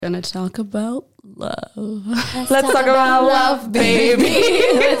Gonna talk about love. Let's talk about love, baby.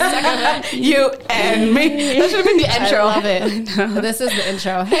 Let's talk about you and me. That should have been the intro. I love it. This is the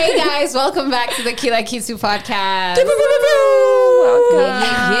intro. Hey guys, welcome back to the Kila Kisu podcast. Welcome.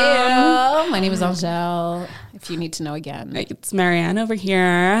 Yeah. My name is Angel. If you need to know again, It's Marianne over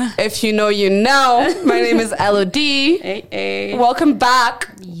here. If you know, you know. My name is LOD. Hey. Welcome back.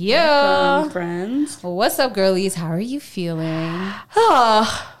 yeah. Welcome, friends. What's up, girlies? How are you feeling?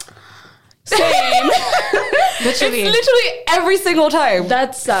 Same. Literally. It's literally every single time.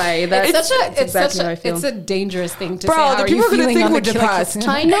 That sigh. It's a dangerous thing to Bro, say. How the are you people are gonna feeling think on we're the Kila depressed. Kisu?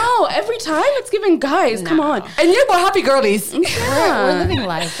 I know. Every time it's giving guys. Come on. And yet we're happy girlies. We're living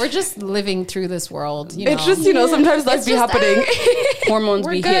life. We're just living through this world. You know? It's just, sometimes life be happening. Hormones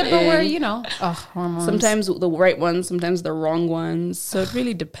we're be good, hitting. but we're, hormones. Sometimes the right ones, sometimes the wrong ones. So it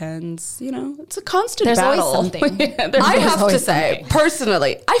really depends. It's a constant There's battle. always something. I have to always say, something.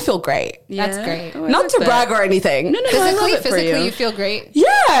 personally, I feel great. That's great. Oh, I Not like to that. brag or anything. No, I love it for Physically, you. you feel great. Yeah.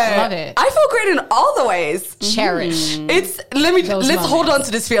 Love it. I feel great in all the ways. Cherish. Let's Those hold on to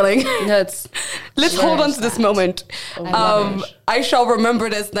this feeling. Let's Let's hold on to this moment. love it. I shall remember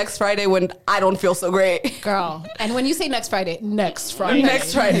this next Friday when I don't feel so great. Girl. And when you say next Friday, next Friday.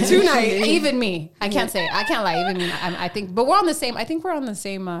 Next Friday, tonight. Even me. I can't lie. Even me. I think, but we're on the same, I think we're on the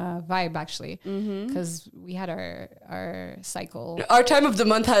same vibe actually. Because we had our cycle. Our time of the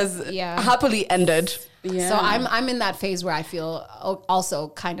month has happily ended. Yeah. So I'm in that phase where I feel also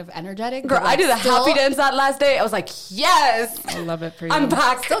kind of energetic. Girl, but, I did a still- happy dance that last day. I was like, yes, I love it for you. I'm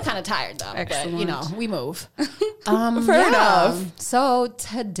back. Still kind of tired though. Excellent. But, we move. Fair enough. So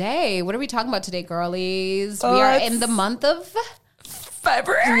today, what are we talking about today, girlies? We are in the month of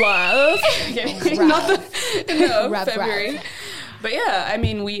February. Love. Not No, February. But yeah, I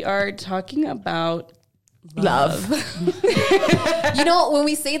mean, we are talking about Love. When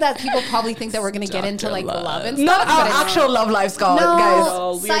we say that, people probably think that we're going to get into like love and stuff. Not our but it's- actual love lives, No. guys.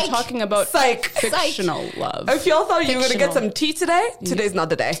 well, we are Psych. talking about Psych. fictional love. If y'all thought you were going to get Fictional. some tea today, today's not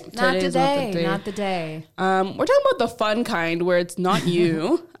the day. Not Today's not the today. day. Not the day. We're talking about the fun kind where it's not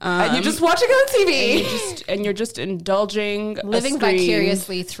you. And you're just watching it on TV. and you're just indulging Living a screen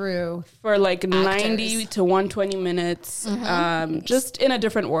vicariously through. for like 90 to 120 minutes, just in a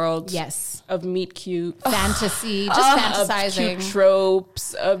different world. Yes. Of meet cute. Fantasy. Just Of fantasizing. cute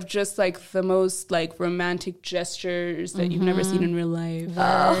tropes, of just like the most like romantic gestures that you've never seen in real life.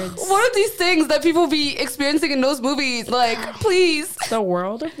 Words. What are these things that people be experiencing in those movies? Like, please. The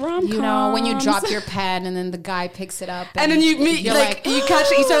world of rom-coms. When you drop your pen and then the guy picks it up. And then you meet, you're like, you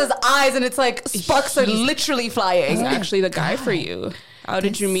catch each other's eyes and it's like sparks are literally He's flying. actually the guy for you. How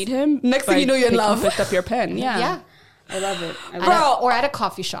did you meet him? Next thing you know, you're in love. Picked up your pen. Yeah. Yeah. I love it. Or at a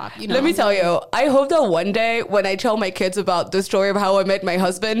coffee shop. Let me tell you, I hope that one day when I tell my kids about the story of how I met my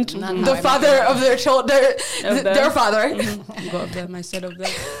husband, the father of their children, their father, Go of them. I said of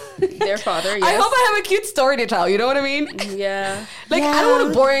them. Their father. Yes. I hope I have a cute story to tell. You know what I mean? Yeah. Like, I don't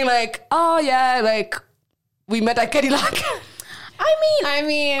want a boring, like, oh yeah, like, we met at Cadillac. I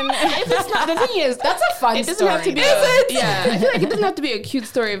mean, If it's not, the thing is, that's a fun it doesn't story. have to be. Is it? Yeah. I feel like it doesn't have to be a cute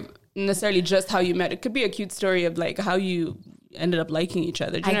story of necessarily just how you met. It could be a cute story of like how you ended up liking each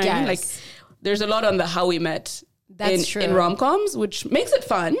other. Do you know what I mean? Like, there's a lot on the how we met That's true. in rom-coms, which makes it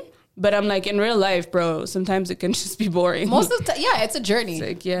fun. But I'm like, in real life, bro, sometimes it can just be boring. Most of the time, it's a journey. It's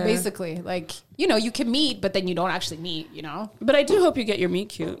like, yeah. Basically. Like, you can meet, but then you don't actually meet, But I do hope you get your meet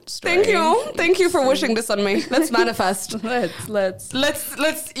cute story. Thank you. Thank you for wishing this on me. Let's manifest. Let's.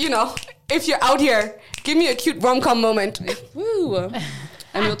 Let's, if you're out here, give me a cute rom-com moment. Woo.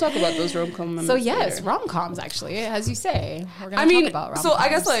 And we'll talk about those rom-com moments. So yes, later. rom-coms actually, as you say. We're going to talk about rom-coms. so I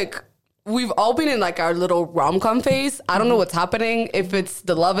guess like we've all been in like our little rom-com phase. I don't know what's happening, if it's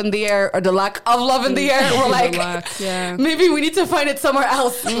the love in the air or the lack of love in the air. We're like, yeah. maybe we need to find it somewhere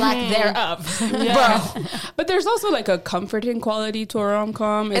else. lack thereof. Bro, But there's also like a comforting quality to a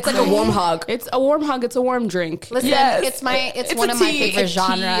rom-com. it's like a warm hug. It's a warm hug. It's a warm drink. Listen, Yes. it's It's one a of my tea, favorite It's a tea,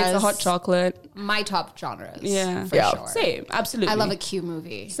 genres. It's a hot chocolate. My top genres. Yeah. For Yeah. sure. Same. Absolutely. I love a cute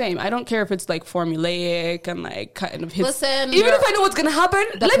movie. Same. I don't care if it's like formulaic and like kind of hits. Listen, Even if I know what's gonna happen,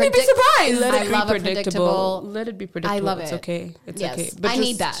 let me be surprised. Let I it be love a predictable. predictable- Let it be predictable. I love It's it. okay. It's Yes. okay. I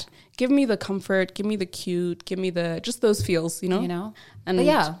need that. Give me the comfort. Give me the cute. Give me the just those feels. And But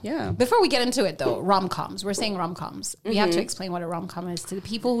yeah. yeah. Before we get into it though, rom-coms. We're saying rom-coms. We have to explain what a rom-com is to the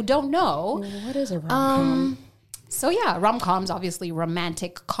people who don't know. What is a rom-com? So yeah, rom-coms, obviously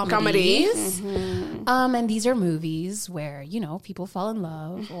romantic comedies. And these are movies where, people fall in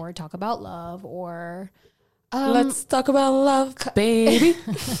love or talk about love or Let's talk about love, baby.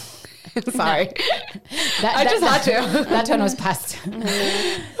 Sorry. I just had to. That tone was passed.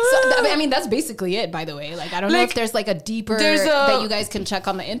 I mean, that's basically it, by the way. Like, I don't know if there's like a deeper that you guys can check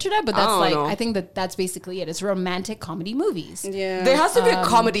on the internet, but that's I think that's basically it. It's romantic comedy movies. Yeah. There has to be a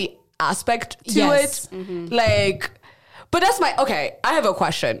comedy aspect to it. Like, but that's I have a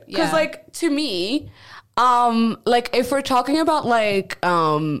question. Because like, to me, like if we're talking about like,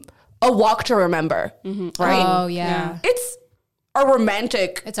 A Walk to Remember, right? Oh, yeah. It's a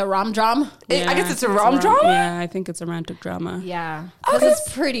romantic. It's a rom-dram. I guess it's a rom-drama? Yeah, I think it's a romantic drama. Yeah. Because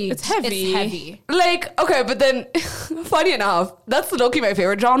it's pretty. It's heavy. It's heavy. Like, okay, but then, funny enough, that's low-key my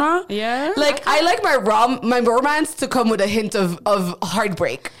favorite genre. Yeah? Like, I like my romance to come with a hint of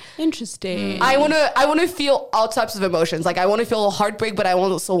heartbreak. Interesting. I wanna feel all types of emotions. Like, I want to feel heartbreak, but I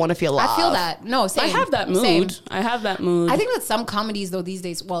also want to feel love. I feel that. No, same. I have that mood. Same. I have that mood. I think that some comedies, though, these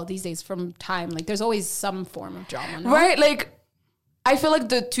days from time, like, there's always some form of drama. No? Right? Like, I feel like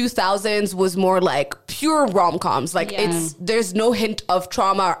the 2000s was more like pure rom-coms. Like there's no hint of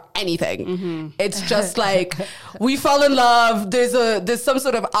trauma or anything. It's just like we fall in love. There's some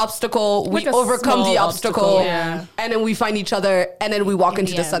sort of obstacle. Like we overcome the obstacle, yeah. and then we find each other, and then we walk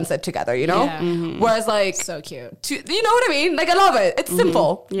into the sunset together. You know. Yeah. Whereas like So cute. you know what I mean? Like I love it. It's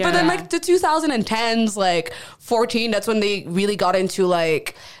simple. Yeah. But then like the 2010s, like 14, that's when they really got into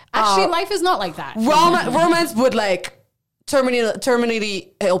like Actually, life is not like that. romance would like terminally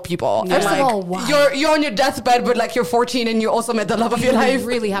ill people. First and, of all, why? You're on your deathbed, but like you're 14 and you also met the love of your life. We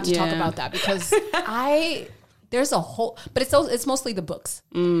really have to talk Yeah. about that because there's a whole, but it's mostly the books.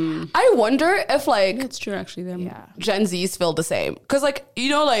 I wonder if like That's true, actually. Gen Zs feel the same. Because like, you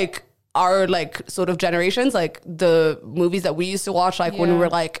know, like our like sort of generations, like the movies that we used to watch, like when we were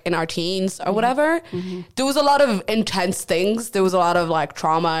like in our teens or whatever, there was a lot of intense things. There was a lot of like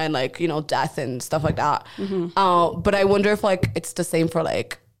trauma and like, you know, death and stuff like that. But I wonder if like it's the same for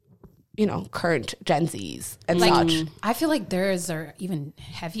like, you know, current Gen Zs and such. I feel like theirs are even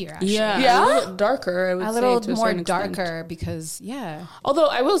heavier, actually. Yeah. A little darker, I would say. A little to a more certain extent. darker because, Although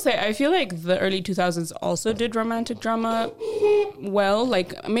I will say, I feel like the early 2000s also did romantic drama well.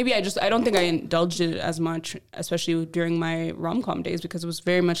 Like maybe I don't think I indulged it as much, especially during my rom-com days, because it was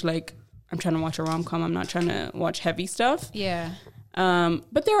very much like, I'm trying to watch a rom-com. I'm not trying to watch heavy stuff. Yeah.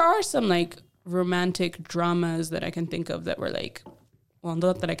 But there are some like romantic dramas that I can think of that were like, well,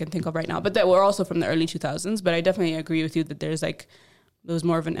 not that I can think of right now, but that were also from the early 2000s. But I definitely agree with you that there was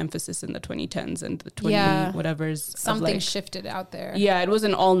more of an emphasis in the 2010s and the 20 whatevers. Something shifted out there. Yeah, it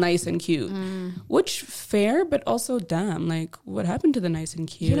wasn't all nice and cute. Which fair, but also damn, like what happened to the nice and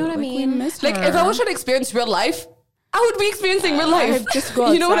cute? You know what I mean? We miss Like her. if I was trying to experience real life, I would be experiencing real life. Just go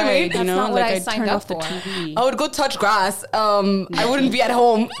outside, you know what I mean? You know, not what like I I'd signed turn up off the for. TV. I would go touch grass. I wouldn't be at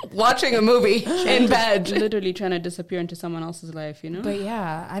home watching a movie in bed. Literally trying to disappear into someone else's life, you know? But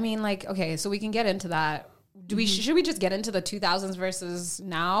yeah, I mean, like, okay, so we can get into that. Should we just get into the 2000s versus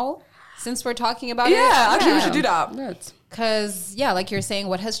now, since we're talking about it? Yeah, actually, we should do that. That's Because like you're saying,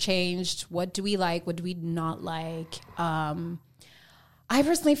 what has changed? What do we like? What do we not like? I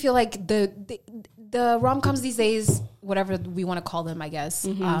personally feel like the rom-coms these days, whatever we want to call them, I guess,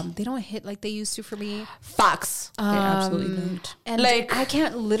 they don't hit like they used to for me. Facts. they absolutely don't. And Like- I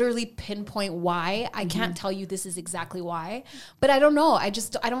can't literally pinpoint why. I can't tell you this is exactly why. But I don't know. I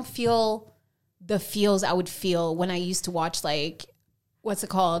don't feel the feels I would feel when I used to watch like, what's it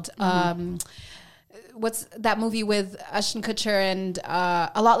called? What's that movie with Ashton Kutcher and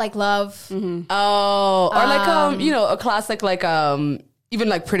A Lot Like Love? Oh, or like you know, a classic like even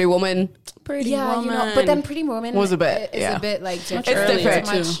like Pretty Woman. Pretty Woman. You know, but then Pretty Woman Was a bit, is yeah. a bit like different. It's different.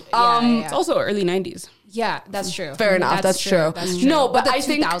 Much, It's also early 90s. yeah, that's true. Fair enough. That's true. That's true. No, but the I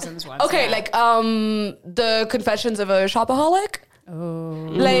think 2000s ones. okay, yeah. like the Confessions of a Shopaholic. Oh,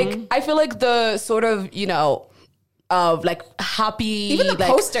 like I feel like the sort of like happy, even the like,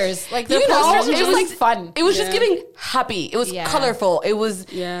 posters, like the you know, posters were it just was like fun. It was just giving happy. It was colorful. It was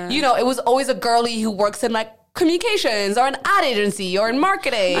it was always a girly who works in like communications or an ad agency or in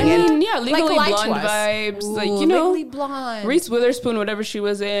marketing. I mean, yeah, Legally Lied to Blonde Us. vibes. Ooh, Like, you know, Legally Blonde. Reese Witherspoon, whatever she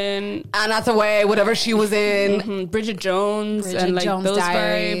was in. Anne Hathaway, whatever she was in. Bridget Jones. Bridget and like Jones those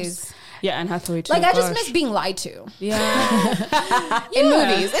Diaries. vibes. Yeah, Anne Hathaway too. Like I just gosh. miss being lied to Yeah. in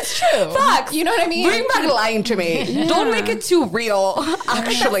movies. It's true. Facts. You know what I mean? Bring back lying to me. Don't make it too real.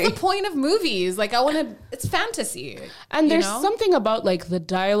 Actually, That's the point of movies. Like I want to. It's fantasy. And there's you know? something about like the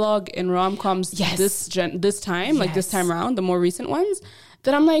dialogue in rom-coms Yes. this time, like this Yes. time around, the more recent ones,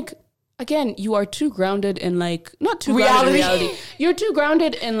 that I'm like, again, you are too grounded in like, not too grounded in reality. You're too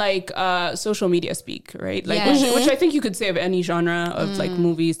grounded in like social media speak, right? Like, Yes. which I think you could say of any genre of like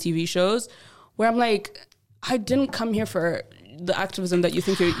movies, TV shows, where I'm like, I didn't come here for the activism that you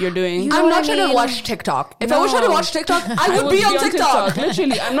think you're doing. I'm not trying to watch TikTok. If I was trying to watch TikTok, I would be on TikTok.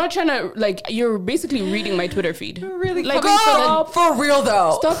 Literally, I'm not trying to, like, you're basically reading my Twitter feed. Really? Like, Girl, for real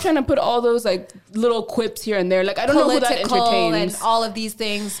though. Stop trying to put all those like little quips here and there. Like, I don't know who that entertains. And all of these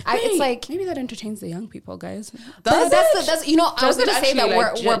things. It's like maybe that entertains the young people, guys. That's you know, I was gonna say that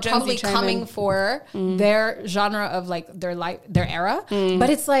like, we're probably coming for their genre of like their era, but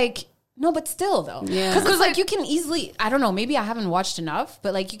it's like. No, but still though, because like you can easily, I don't know, maybe I haven't watched enough,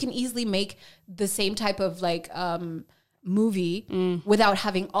 but like you can easily make the same type of like movie without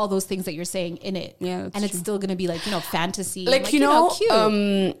having all those things that you're saying in it, and it's still gonna be like, you know, fantasy, like, and, you know,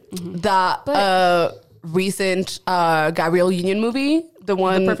 cute. that recent Gabrielle Union movie, the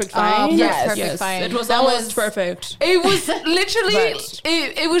one The Perfect Fine. Perfect Fine. It was almost perfect. It was literally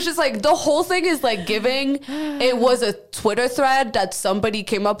it was just like the whole thing is like giving. It was a Twitter thread that somebody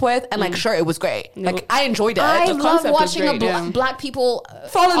came up with, and like sure, it was great. Like I enjoyed it. I The love concept was watching great, black people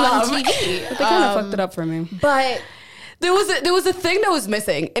fall in on love. TV. But they kind of fucked it up for me. But there was a thing that was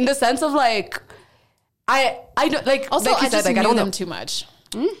missing in the sense of like I don't like also like you I said, just like, knew I don't them know. too much.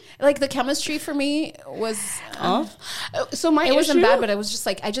 Like the chemistry for me was Off. So my it wasn't issue- bad, but I was just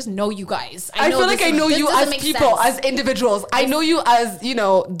like, I just know you guys. I feel like I know you as people, as as individuals. I know you as, you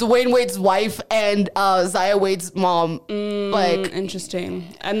know, Dwayne Wade's wife and Zaya Wade's mom. Like,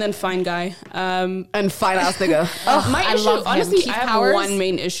 interesting. And then fine guy. and fine ass nigga. My I issue, love him. honestly, Keith I have Powers? one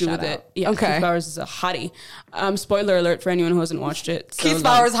main issue Shout with out. it. Yeah, Okay. Keith Powers is a hottie. Spoiler alert for anyone who hasn't watched it. So, Keith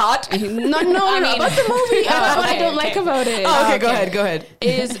Powers hot. No, about the movie. That's what I don't like about it. Oh, okay, go ahead.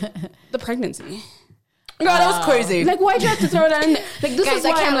 Is the pregnancy. God, that was crazy. Like, why'd you have to throw that in there? Like, this Guys, is I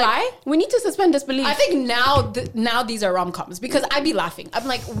why can't I'm like, lie. we need to suspend disbelief. I think now these are rom-coms because I'd be laughing. I'm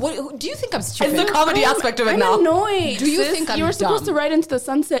like, what do you think I'm stupid? It's the comedy aspect of it I'm now. annoyed. Do you sis. think I'm you were supposed dumb? to ride into the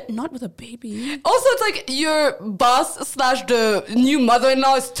sunset, not with a baby? Also, it's like your boss / the new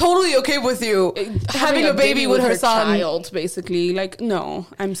mother-in-law is totally okay with you having a baby with her son. child, basically. Like, no,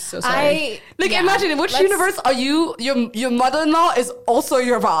 I'm so sorry. Imagine in which universe are you? Your mother-in-law is also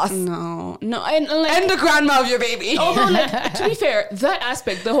your boss No, and like, and the grandma of your baby. although, like, to be fair, that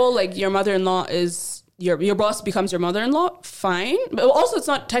aspect, the whole like your mother-in-law is your boss becomes your mother-in-law, fine. But also, it's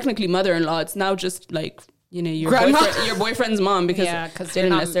not technically mother-in-law. It's now just like, you know, your boyfriend's mom because they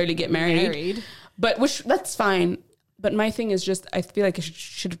didn't necessarily get married. But that's fine. But my thing is just, I feel like it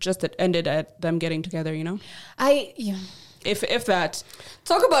should have just ended at them getting together. You know, if that.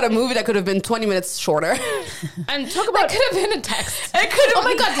 Talk about a movie that could have been 20 minutes shorter. And talk about could have been a text. It could have. Oh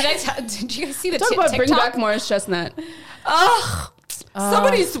my god, did you guys see the talk about TikTok? bring back Morris Chestnut.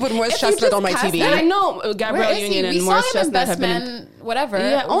 Somebody used to put Morris Chestnut on my TV. I know Where Gabrielle is he? Union We and saw Morris him in Chestnut Best have been. Man, whatever.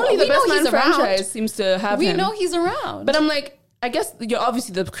 Yeah, only the We know Best Man he's around. franchise seems to have We him. know he's around. But I'm like, I guess you're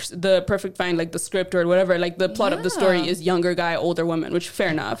obviously the perfect find, like the script or whatever, like the plot of the story is younger guy, older woman, which fair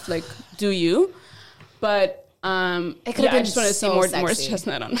enough. Like, do you? But it could have been I just want to see so more sexy. Morris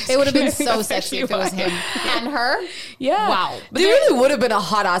Chestnut on. It would have been screen. so That's sexy actually if it was why. him and her. Yeah, Wow. But They really would have been a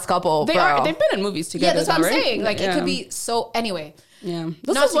hot ass couple. They've been in movies together. Yeah, that's what I'm though, right? saying. Like, it Yeah. could be so. Anyway. Yeah,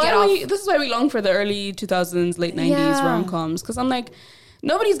 Not to get off. This is why we long for the early 2000s, late 90s Yeah. rom-coms, because I'm like,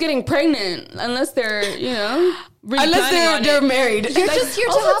 nobody's getting pregnant unless they're, you know, really Unless planning they're on it. married. You're just here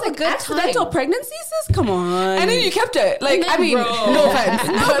to Also, have it's a like good accidental time. pregnancies, sis? Come on. And then you kept it. Like, I mean, Bro. no offense.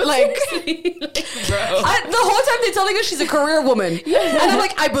 but like, bro. the whole time they're telling us she's a career woman. And I'm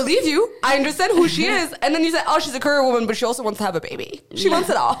like, I believe you. I understand who she is. And then you said, oh, she's a career woman, but she also wants to have a baby. She wants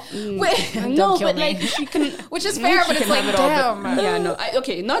it all. Wait, No, don't kill but me. like she can, Which is fair, but she it's can like, have it all, but- damn. yeah, no.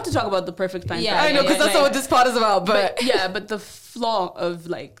 Okay, not to talk about the perfect time. Yeah, I know, because that's not what this pod is about. But yeah, but the flaw of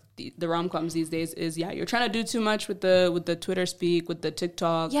like the rom-coms these days is you're trying to do too much with the Twitter speak, with the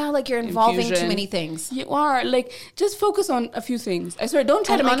TikTok. Yeah, like you're involving infusion. too many things. You are like, just focus on a few things. I swear, don't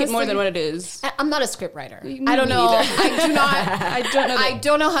try And to make it more honestly, than what it is. I'm not a script writer. Me I don't know. neither. I do not. I don't know. I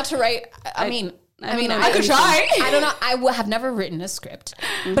don't know how to write. I mean, I could try. I don't know. I have never written a script,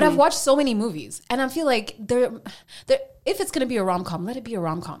 but I've watched so many movies, and I feel like they're if it's gonna be a rom com, let it be a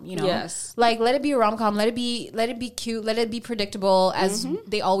rom com. You know, Yes. like let it be a rom com. Let it be cute. Let it be predictable as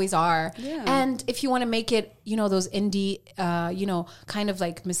they always are. Yeah. And if you want to make it, you know, those indie, you know, kind of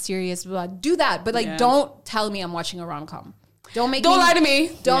like mysterious, blah, do that. But like, Yeah. don't tell me I'm watching a rom com. Don't lie to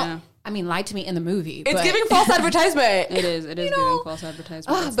me. Don't. Yeah. I mean, lie to me in the movie. It's but, giving false advertisement. It is giving false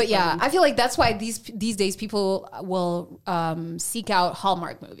advertisement. That's but the yeah, problem. I feel like that's why these days people will seek out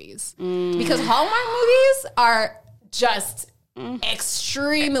Hallmark movies because Hallmark movies are just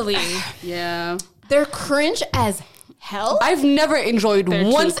extremely. Yeah. They're cringe as hell? I've never enjoyed They're too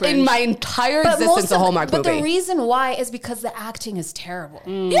once in cringe. my entire existence a Hallmark movie. But the reason why is because the acting is terrible.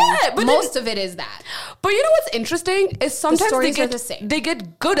 Yeah, but Most of it is that. But you know what's interesting is sometimes stories are the same. they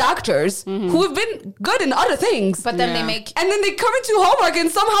get good actors who have been good in other things. But then they make... And then they come into Hallmark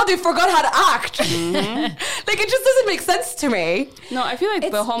and somehow they forgot how to act. Like, it just doesn't make sense to me. No, I feel like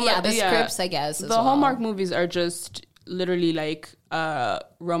the Hallmark... the scripts, I guess, The Hallmark movies are just literally like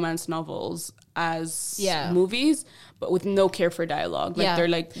romance novels as movies, but with no care for dialogue. Like they're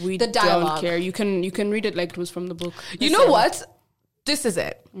like, we The dialogue. don't care. You can read it like it was from the book. You know what? This is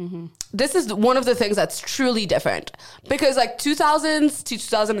it. This is one of the things that's truly different. Because like 2000s to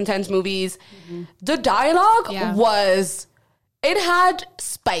 2010s movies, the dialogue was... It had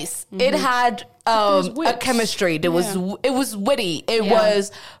spice. It had a chemistry. It was witty. It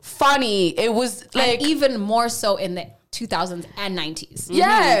was funny. It was like... And even more so in the 2000s and 90s.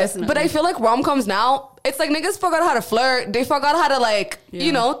 Yes, but I feel like rom-coms now, it's like niggas forgot how to flirt. They forgot how to like,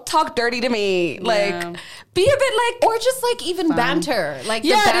 you know, talk dirty to me. Like, be a bit like... Or just like even banter. Like the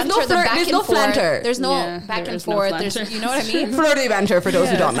there's banter, no the flirt, back there's and no forth. flanter. There's no back there and is no forth. flanter. You know what I mean? Flirty banter for those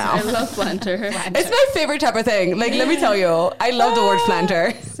who don't know. I love flanter. It's my favorite type of thing. Like, let me tell you, I love the word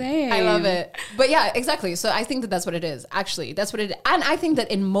flanter. Same. I love it. But yeah, exactly. So I think that that's what it is. Actually, that's what it is. And I think that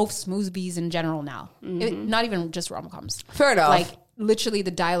in most movies in general now, not even just rom-coms. Fair enough. Like literally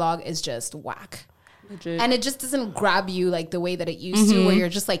the dialogue is just whack. Legit. And it just doesn't grab you like the way that it used to, where you're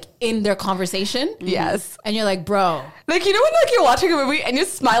just like in their conversation. Yes. And you're like, bro. Like, you know when like you're watching a movie and you're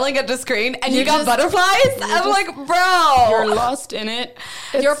smiling at the screen and you got butterflies? I'm like, bro. You're lost in it.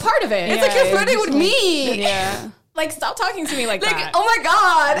 You're a part of it. It's like you're flirting with me. Yeah. Like, stop talking to me like Like, that. oh my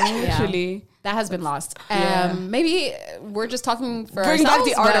God. Actually. That has been lost. Yeah. Maybe we're just talking for Bring back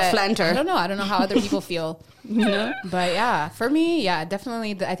ourselves, the art of but flanter. I don't know. I don't know how other people feel. Yeah. But yeah, for me, yeah,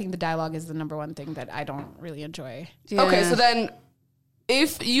 definitely. I think the dialogue is the number one thing that I don't really enjoy. Okay, so then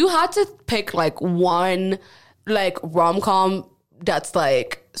if you had to pick like one like rom-com that's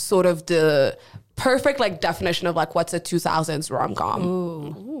like sort of the perfect like definition of like what's a 2000s rom-com.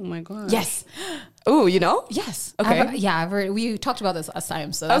 Oh my God. Yes. Ooh, you know? Yes. Okay. We talked about this last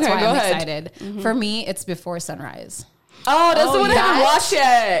time, so that's Okay, why go I'm ahead. excited. For me, it's Before Sunrise. Oh, that's the one I haven't watched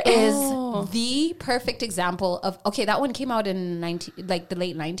yet. Is the perfect example of that one came out in the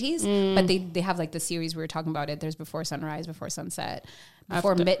late 90s, but they have like the series we were talking about it. There's Before Sunrise, Before Sunset,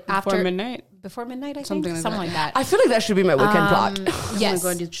 Before midnight. Before midnight, I Something think like something that. like that. I feel like that should be my weekend plot. Yes. Oh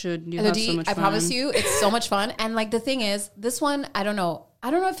my God, you should. You have so much I fun. promise you, it's so much fun. And like the thing is, this one, I don't know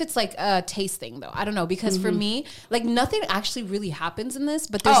if it's like a taste thing though. I don't know, because for me, like nothing actually really happens in this,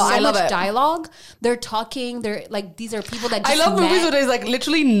 but there's I so love much it. dialogue. They're talking. They're like, these are people that just I love movies met. where there's like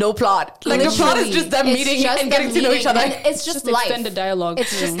literally no plot. Like the plot is just them It's meeting just and them getting to know each meeting, other. and it's just life. extended dialogue. It's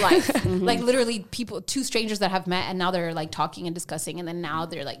too. just life. Like literally two strangers that have met and now they're like talking and discussing, and then now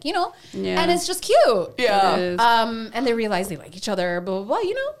they're like, Yeah. and it's just cute. Yeah. It is. And they realize they like each other, blah, blah,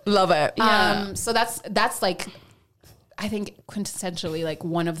 blah, Love it. Yeah. So that's like, I think quintessentially like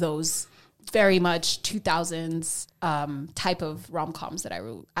one of those very much 2000s type of rom-coms that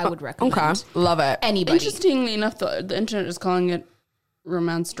I would recommend. Okay. Love it. Anybody. Interestingly enough, the internet is calling it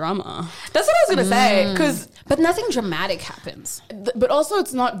romance drama. That's what I was going to say. Because But nothing dramatic happens. But also,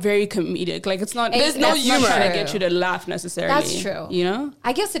 it's not very comedic. Like, it's not. There's It's no not humor. trying to get you to laugh necessarily. That's true. You know,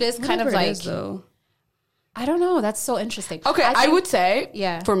 I guess it is kind of Whatever it like, is, though. I don't know. That's so interesting. okay, I would say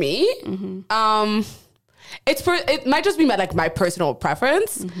for me, it might just be my personal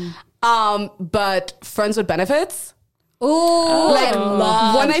preference. But Friends with Benefits. Ooh, Like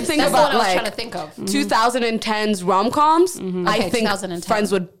when I think that's about the one I was like trying to think of. 2010s rom-coms, I Okay, think 2010.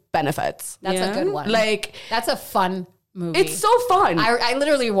 Friends with Benefits. That's Yeah. a good one. Like That's a fun movie. it's so fun. I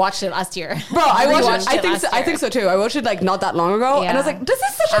literally watched it last year. Bro, I watched Rewatched it. last I year. think so too. I watched it like not that long ago, and I was Yeah. like, "This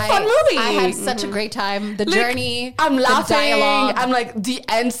is such a fun movie." I had such a great time. The Like, journey. I'm the laughing. dialogue. I'm like the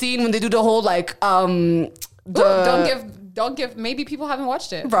end scene when they do the whole like Ooh, don't give. Maybe people haven't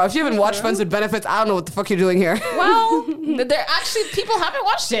watched it. Bro, if you haven't watched Friends with Benefits, I don't know what the fuck you're doing here. Well, there actually people haven't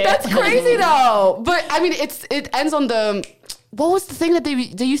watched it. That's crazy though. But I mean, it ends on the what was the thing that they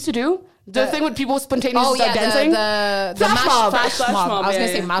used to do? The thing with people spontaneously start dancing. the Flash mob. Flash mob. I was gonna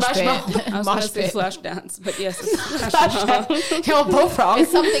say mosh Flash pit. mob. I was going Mosh to say pit. flash dance, but yes, it's flash mob. You're both wrong.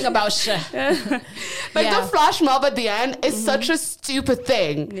 It's something about shit. Like Yeah. the flash mob at the end is such a stupid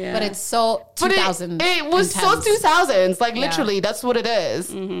thing. Yeah. But it's so But 2000. it was so 2000s. Like Yeah. literally, that's what it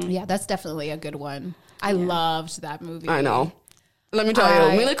is. Yeah, that's definitely a good one. I loved that movie. I know. Let me tell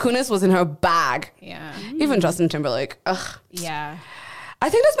you, Mila Kunis was in her bag. Yeah. Even Justin Timberlake. Ugh. Yeah. I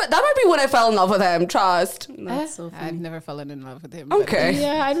think that might be when I fell in love with him. Trust. That's so funny. I've never fallen in love with him. Okay.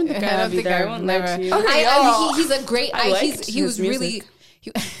 Yeah, I don't think I have either. I won't lie to you. Okay, He's a great. I liked He was his really.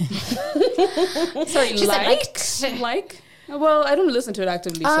 Sorry, She said like. Well, I don't listen to it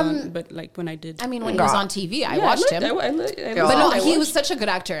actively, but like when I did. I mean, when he was on TV, I watched him. But no, he was such a good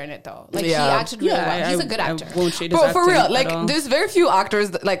actor in it, though. Like he acted really well. He's a good actor. I won't shade his Bro, for real, acting at all. like there's very few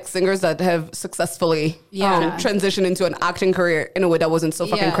actors, like singers, that have successfully transitioned into an acting career in a way that wasn't so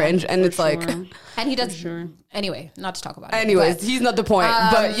fucking cringe. And it's like, and he does. Anyway, not to talk about it. anyways, but, he's not the point.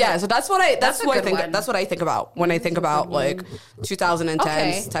 But yeah, so that's what I a good one. that's what I think about when I think about like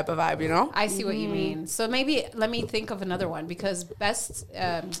 2010s type of vibe. You know, I see what you mean. So maybe let me think of another one because best.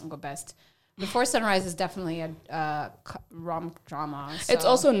 Before Sunrise is definitely a rom drama. So. It's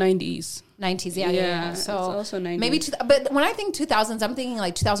also 90s. 90s, yeah. So it's also 90s. maybe, but when I think 2000s, I'm thinking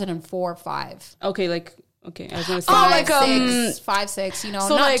like 2004, 5. Okay, I was gonna say Five, six, you know,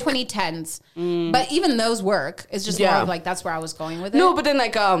 so not like, 2010s. But even those work. It's just more of like, that's where I was going with it. No, but then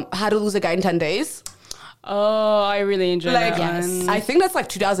like How to Lose a Guy in 10 Days. Oh, I really enjoyed Like, that one. I think that's like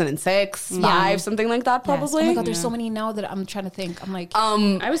 2006, 5, something like that, probably. Yes. Oh my God, there's so many now that I'm trying to think. I'm like,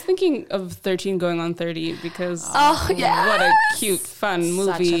 I was thinking of 13 going on 30 because yeah, what a cute, fun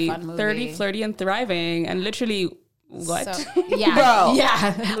Such a movie. fun movie. 30, flirty, and thriving, and literally what? so, yeah, Bro.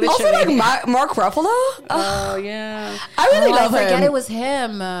 yeah. Literally. Also, like Mark Ruffalo. Oh yeah, I really love I forget him. it was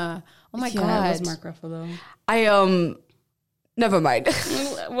him. Oh my yeah, God, it was Mark Ruffalo. I never mind.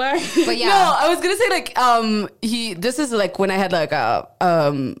 Why? But yeah, No, I was gonna say like this is like when I had like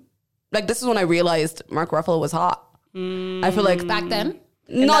like this is when I realized Mark Ruffalo was hot. I feel like back then.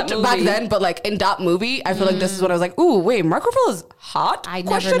 not that back movie. then, but like in that movie, I feel like this is when I was like, ooh, wait, Mark Ruffalo is hot? I never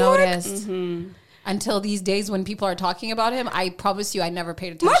Question mark? noticed until these days when people are talking about him. I promise you, I never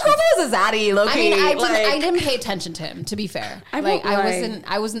paid attention. Mark Ruffalo is a zaddy, low I key. mean, I like, didn't pay attention to him. To be fair, I won't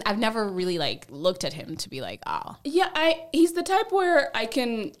lie. I've never really like looked at him to be like, oh, Yeah, he's the type where I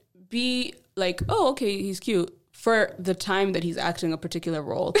can be like, oh, okay, he's cute for the time that he's acting a particular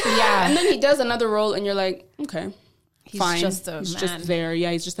role. Yeah. And then he does another role and you're like, okay, he's fine. just a he's man. just there.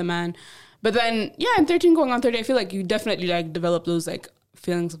 Yeah, he's just a man. But then, yeah, in 13 going on 30, I feel like you definitely like develop those like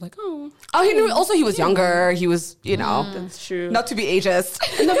feelings of like, oh, he knew. Also, he was younger. He was, you know, that's true. not to be ageist.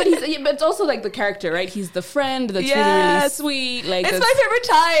 No, but but it's also like the character, right? He's the friend that's really, really sweet. Like It's that's- my favorite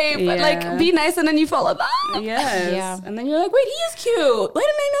type. Yeah. Like, be nice and then you fall in love. Yes. Yeah. And then you're like, wait, he is cute. Why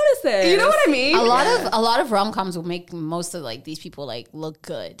didn't I notice this? You know what I mean? a lot of rom-coms will make most of like these people like look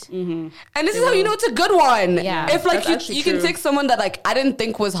good. And this is how you know it's a good one. Yeah. If like That's you actually can true. take someone that like I didn't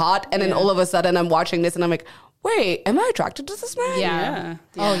think was hot, and then all of a sudden I'm watching this and I'm like, wait, am I attracted to this man? Yeah.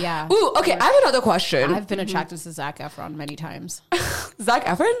 Oh yeah. Ooh, okay. I have another question. I've been attracted to Zac Efron many times. Zac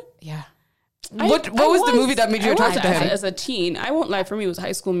Efron? Yeah. What was the movie that made you attracted to him? As a teen, I won't lie. For me, it was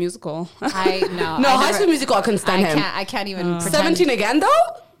High School Musical. No, High School Musical, I couldn't stand him. I can't even pretend. 17 again though?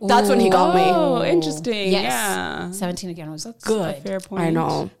 That's when he got me. Oh, interesting. Yes. Yeah. 17 again was A good. fair point. I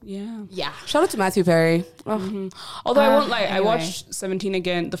know. Yeah. Yeah. Shout out to Matthew Perry. Oh. Although I won't lie, I anyway. watched 17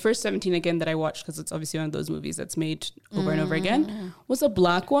 again. The first 17 again that I watched, because it's obviously one of those movies that's made over and over again, was a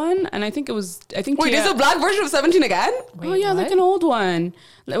black one. And I think it was, Wait, Tia- there's a black version of 17 again? oh yeah, like an old one.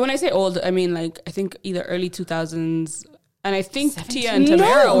 Like, when I say old, I mean like, I think either early 2000s. And I think Tia and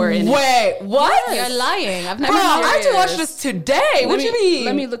Tamara were in it. Wait, what? You're lying. I've Bro, never I have to serious. watch this today. What do you mean?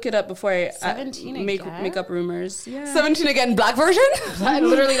 Let me look it up before I 17 make again? up rumors. Yeah. 17 again, black version?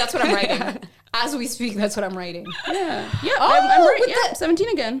 Literally, that's what I'm writing. As we speak, that's what I'm writing. Yeah. Yeah. Oh, I'm right. with Yeah. the- 17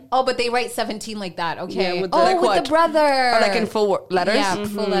 again. Oh, but they write 17 like that. Okay. Yeah, with the- oh, like with what? the brother. Or like in full letters? Yeah,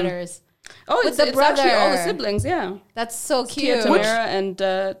 full letters. Oh, With it's the it's actually all the brother. siblings. Yeah. That's so Tia, cute. Tamara, and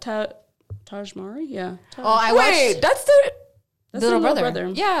Taj Mari. Yeah. Oh, I watched Wait, that's the... That's little the brother.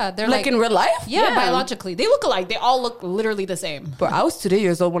 Yeah, they're Like in real life? yeah, Yeah. biologically. They look alike. They all look literally the same. But I was 2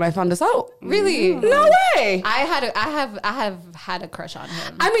 years old when I found this out. Really? No way. I have had a crush on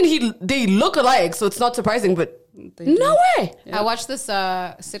him. I mean, they look alike, so it's not surprising, but no way. I watched this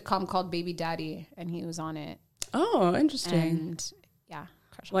sitcom called Baby Daddy, and he was on it. Oh, interesting. And yeah,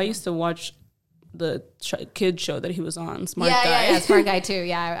 crush on Well, I him. used to watch the kid show that he was on. Smart Guy. Yeah, smart guy too.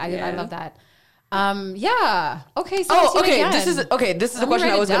 Yeah, I love that. Yeah. Okay. 17 Oh, okay. again. This is the me question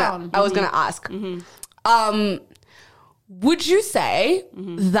write I was it gonna down. ask. Would you say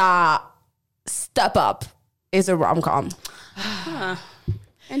that Step Up is a rom-com?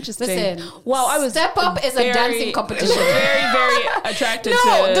 Interesting. Listen, Wow, I was Step Up is a very- dancing competition. Very, very attracted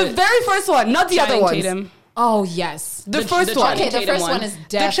No, to the very first one, not the other Channing ones. Tatum. Oh yes, The first one. Okay, the Tatum first one one. is The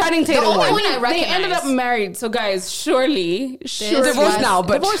definitely Channing Tatum the only one. one I They recognize. ended up married. So guys, surely Divorced now,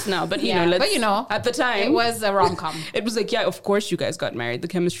 but divorced now. But you Yeah, know, but you know, at the time it was a rom-com. It was like, yeah, of course you guys got married. The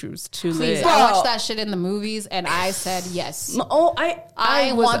chemistry was too Please, lit. Bro. I watched that shit in the movies, and I said yes. Oh,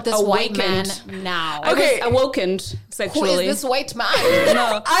 I was want this white man awakened. now. I Okay. was awakened Who sexually. is this white man?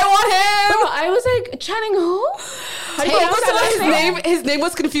 No. I want him. Bro, I was like, Channing who? How do you But pronounce first of all, that his name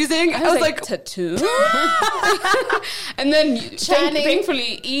was confusing. I was like, tattoo. And then Channing,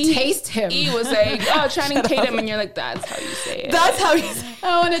 thankfully, E taste him. E was like, oh, Channing Tatum, and you're like, that's how you say it. that's how he's.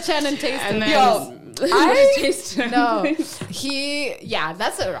 I want to Channing taste And him. then Yo, I taste him. No,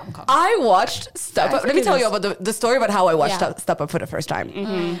 that's a rom-com. I watched Step Up. Let me think tell it you is. about the story about how I watched Yeah. Step Up for the first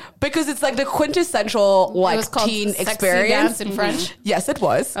time. Because it's like the quintessential It like was called teen Sexy experience. Dance in French. Yes, it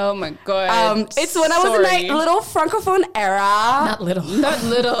was. Oh my god. It's when I was in Sorry. my little francophone era. Not little. Not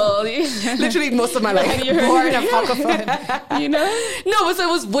little. Literally most of my life. You're Born a francophone. you know? No, but so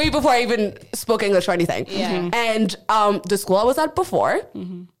it was way before I even spoke English or anything. Yeah. And the school I was at before,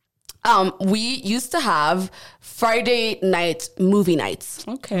 we used to have Friday night movie nights.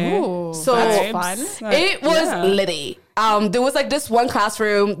 Okay. Ooh, So that's fun. It was Yeah. litty. There was like this one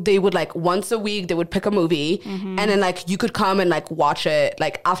classroom, they would like once a week, they would pick a movie and then like you could come and like watch it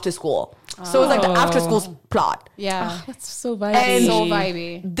like after school. So it was like the after school plot. Yeah. That's so vibey. And- So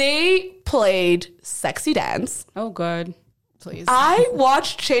vibey. They played Sexy Dance. Oh god. Please. I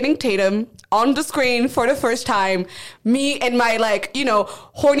watched Channing Tatum on the screen for the first time, me and my like, you know,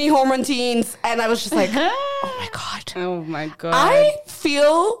 horny hormone teens. And I was just like, oh my God. Oh my god. I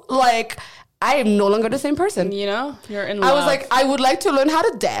feel like I am no longer the same person. you know, you're in love. I was like, I would like to learn how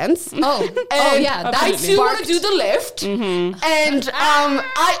to dance. Oh, And yeah. That I too want to do the lift. And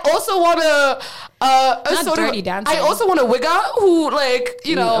I also want to Not sort dirty of, dancing. I also want a wigger who like,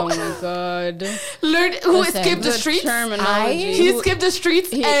 you know, oh my god. learned who Listen, escaped the The streets. terminology. He escaped the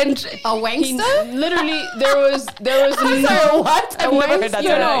streets and A He- wankster? literally, there was I'm sorry, what? I've never heard that You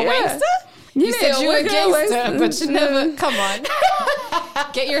term. know, a Yeah. wankster? You said you were wigger, gangster, wankster. but you never. Come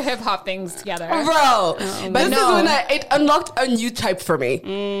on. Get your hip hop things together. Bro, But this no. is when it unlocked a new type for me.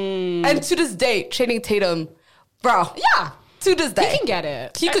 And to this day, Channing Tatum, bro, Yeah. to this day, He can get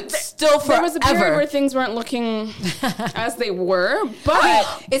it. he could still forever. There was a period where things weren't looking as they were,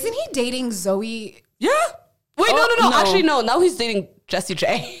 but Isn't he dating Zoe? yeah. Wait, Oh, no. no. Actually, no. Now he's dating Jessie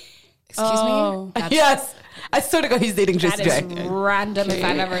J. Excuse Oh. me? That's, Yes. I swear to God, he's dating that Jessie J. is random if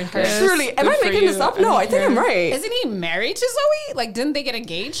I've ever heard. Yes. Truly. Am Good I for making you. this up? No, I think I'm right. Isn't he married to Zoe? Like, didn't they get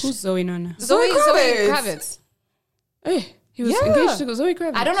engaged? who's Zoe Nana? Zoe Kravitz. Hey, he was Yeah. engaged to Zoe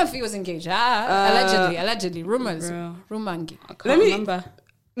Kravitz. I don't know if he was engaged. Allegedly. Rumors. Bro. Rumangi. I can't Let me- remember.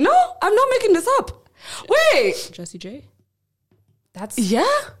 No, I'm not making this up. Wait. Jesse J. That's Yeah.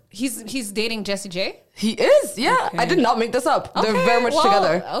 he's dating Jessie J. He is. Yeah. Okay. I did not make this up. They're very much well,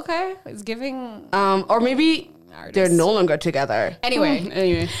 together. Okay, it's giving. Or maybe they're Artists. no longer together. Anyway,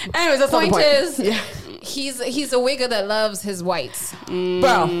 Anyway, Anyways, that's not the point point. is, Yeah. he's a wigger that loves his whites.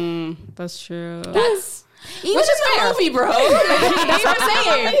 Bro. that's true. That's Which is is fair. a movie, bro. That's what I'm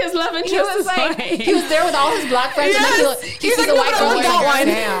saying. His love He interest was is like, fine. he was there with all his black friends, and Yes. then he He's sees like, a no, white but I girl. want and that he's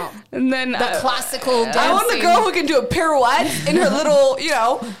like, one. "Damn." And then The classical dancing. I want the girl who can do a pirouette in her little, you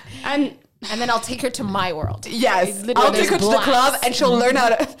know. And then I'll take her to my world. Yes. literally I'll take her to the blacks. club and she'll learn how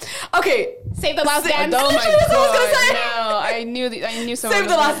to. Okay. Save the last dance. Oh my Literally, that's what I was god! gonna say. No, I knew someone. Save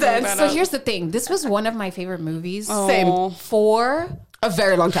the was last gonna bring dance. that So up. here's the thing. This was one of my favorite movies Same. for A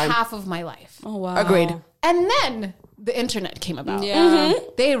very long time. half of my life. Oh wow! Agreed. And then the internet came about. Yeah,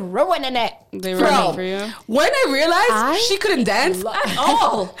 They ruined it. they were Bro, running for you. when I realized I she couldn't dance at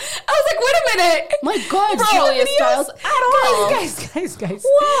all, I was like, wait a minute. My God, Bro, Julia videos Stiles at all. Guys.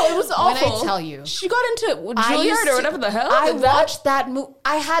 Wow, it was awful. When I tell you. she got into I Juilliard used or to- whatever the hell. I Did that- watched that movie.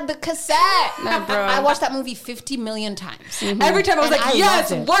 I had the cassette. Nah, bro. I watched that movie 50 million times. Every time I was And like, I yes,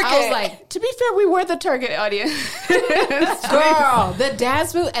 loved it. work I was it. like, To be fair, we were the target audience. girl, the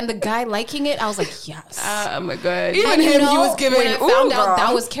dance move and the guy liking it. I was like, yes. Oh my God. Even And you him, he know, was giving, when I ooh, found out girl.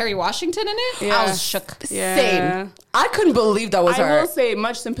 that was Kerry Washington in it, I Yeah. was shook. Yeah. Same. I couldn't believe that was I her. will say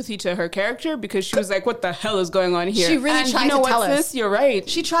much sympathy to her character because she was like, "What the hell is going on here?" She really and tried you know to what, tell us. sis? You're right.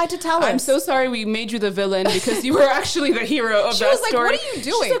 She tried to tell us. I'm so sorry we made you the villain because you were actually the hero of She that was like, story. "What are you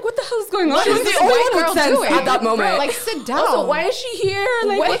doing?" She's like, "What the hell is going on?" She was What is the this only white one with girl sense doing? at that moment. Like, sit down. Also, why is she here?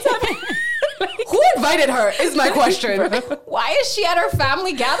 Like, Wait. what's happening? Who invited her is my question. Why is she at her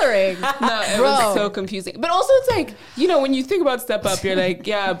family gathering? No, it Bro. was so confusing. But also, it's like, you know, when you think about Step Up, you're like,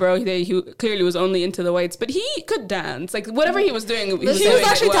 yeah, bro, he clearly was only into the whites, but he could dance. Like, whatever he was doing, he was He was doing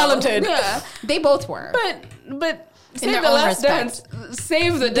actually it well. talented. Yeah. They both were. But Save their the own last respect. dance.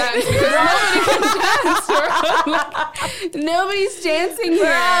 Save the dance because nobody can dance. Bro. Like, nobody's dancing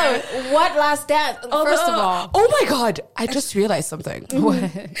here. What last dance? First of all, Oh my God. I just realized something.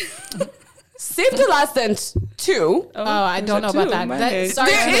 Save the Last Dance 2. oh, I don't know about that. Sorry,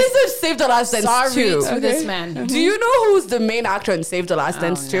 There is a Save the Last Dance sorry 2. to this man. Do you know who's the main actor in Save the Last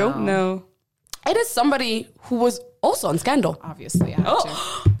Dance 2? No. It is somebody who was also on Scandal. Obviously, I have to.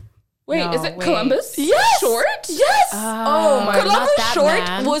 Oh. Wait, No, is it wait. Columbus? Yes. Short? Yes. Oh my, Columbus not that Short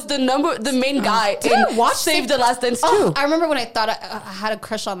man. was the main guy Did I in watch Save the Last Dance 2. Oh, I remember when I thought I had a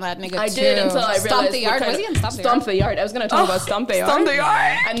crush on that nigga. I too. did until I realized. Stomp the Yard. what Was he in kind of- Stomp the Yard? Stomp the Yard. I was going to talk about Stomp the Yard. Stomp the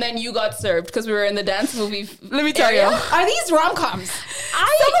Yard. And then you got served because we were in the dance movie. Let me tell area. you. Are these rom-coms? Some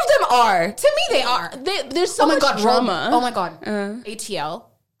of them are. To me, they are. There's so Oh my much god, drama. Oh my god, ATL.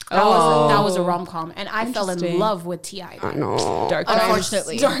 That was a rom-com, and I fell in Interesting. love with T.I. I know. Dark times.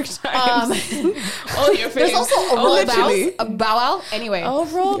 Unfortunately. Dark times. All your There's faves. also a roll literally. bow, a bow wow. Anyway,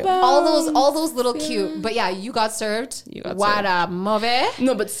 roll back. all those little cute. But yeah, you got served. You got what served. a movie.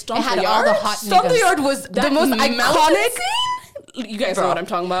 No, but Stomp It had the all Yard. the hot Stomp the niggas. Yard was the most mountain iconic. scene? You guys Bro. know what I'm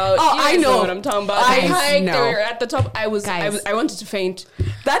talking about. Oh, You I guys know. what I'm talking about. I They hiked. know. They were at the top. I Guys. wanted to faint.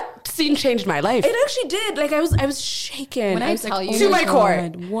 That scene changed my life. It actually did. Like I was shaken. When I was tell like, you- oh To my core.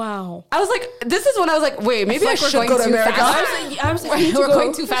 God, wow. I was like, this is when I was like, wait, maybe I like we're should going go to too America. fast. I was like, I need to We're go.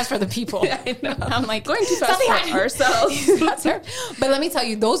 going too fast for the people. I know. I'm like Going too fast something for happened. ourselves. That's her. But let me tell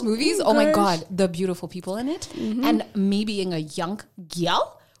you, those movies, oh my gosh. God, the beautiful people in it. And me being a young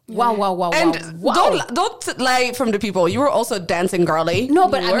gal. Wow, wow, wow, And wow. don't lie from the people. You were also dancing girly. No,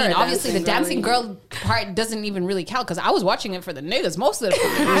 but You I were mean, a obviously the dancing dancing girl part doesn't even really count because I was watching it for the niggas most of the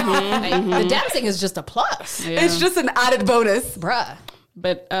time. Like, the dancing is just a plus. Yeah. It's just an added bonus. Bruh.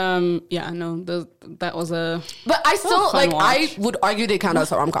 But yeah, no, that was a. But I still, fun like, I watch. would argue they count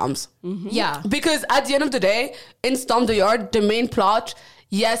as rom-coms. Yeah. Because at the end of the day, in Stomp the Yard, the main plot,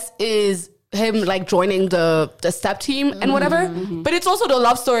 yes, is him like joining the step team and whatever. But it's also the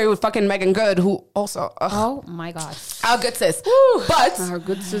love story with fucking Megan Good, who also Oh my God. our good sis. But Our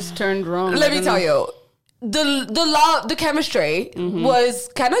good sis turned wrong. let me tell you, the chemistry was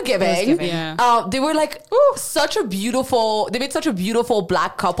kind of giving. giving. Yeah. They were like such a beautiful. They made such a beautiful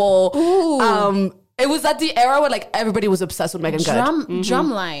black couple. It was at the era where like everybody was obsessed with Megan Good.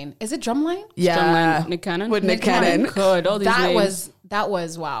 Drumline. Is it Drumline? Yeah, Nick Cannon. with Nick Cannon. Good. All these names. That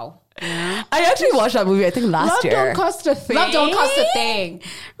was wow. I actually watched that movie. I think last Love year. don't cost a thing. Love don't cost a thing.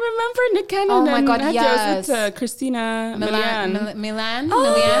 Remember Nick Cannon? Oh my and God, Hector yes. was with, Christina Milian. Milan.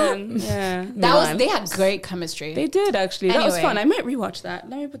 Yeah, That was, they had great chemistry. they did actually. That was Anyway. fun. I might rewatch that.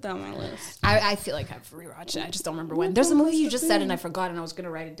 Let me put that on my list. I feel like I've rewatched it. I just don't remember when. There's a movie you just said and I forgot and I was going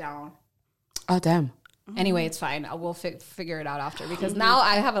to write it down. Oh damn. Anyway, it's fine. I will figure it out after because now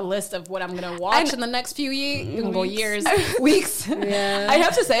I have a list of what I'm going to watch in the next few years, weeks. Yeah. I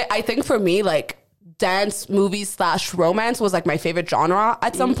have to say, I think for me, like dance movies / romance was like my favorite genre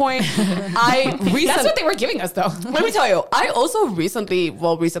at some point. I recently, That's what they were giving us though. let me tell you, I also recently,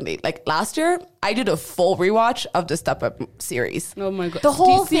 like last year, I did a full rewatch of the Step Up series. Oh my God. The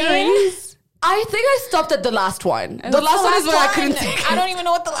whole Do you thing? series? I think I stopped at the last one. The last one is where I couldn't take it. I don't even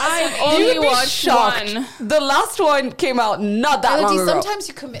know what the last one is. only You would be watched shocked. one. The last one came out not that long Melody, ago. sometimes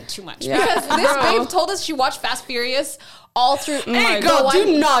you commit too much Yeah. because this Bro. babe told us she watched Fast Furious all through. Hey, the girl, one-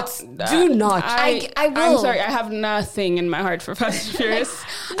 do not. I I'm will. sorry. I have nothing in my heart for Fast and Furious.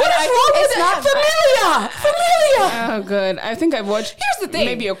 What is wrong with it's it? not- Familia. Oh, good. I think I've watched. Here's the thing.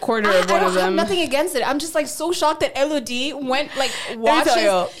 Maybe a quarter I of one don't of them. have nothing against it. I'm just like so shocked that Elodie went like tell watches.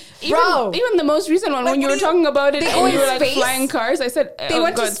 you. Even the most recent one, Like, when you what were do you- talking about it, they and go you in were like space? flying cars, I said, They oh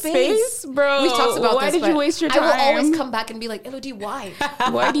went God, to space, bro. We've talked about Why this. did you but waste your time? I will always come back and be like, Elodie, why?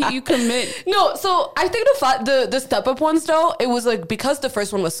 Why do you commit? No, so I think the Step Up ones though, it was like because the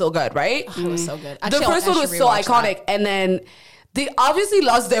first one was so good, right? It was so good. The first one was so iconic, and then they obviously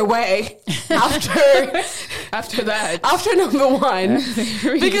lost their way After that, after number one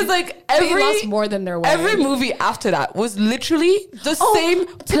because like They lost more than their way. every movie after that was literally the same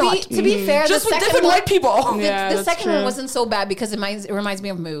plot. To be fair, just the with second different one, white people. Yeah, the that's second true. one wasn't so bad because it reminds me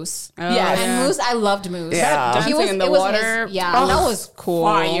of Moose. Oh, Yes. And Moose, I loved Moose. Yeah. Dancing in the it was water. his- yeah, Oh, that was cool.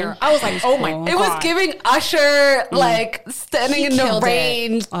 fire. I was like, oh my cool. god, It was giving Usher like standing He in the killed it.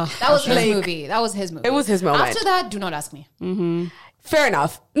 rain. That was his Like, movie. That was his movie. It was his moment. After that, do not ask me. Fair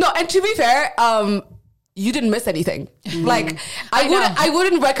enough. No, and to be fair, you didn't miss anything. Like I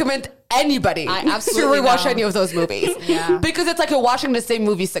wouldn't recommend anybody I to absolutely rewatch know. any of those movies. Yeah. Because it's like you're watching the same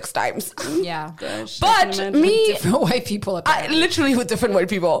movie 6 times. Yeah, But me, different white people. Apparently. literally with different white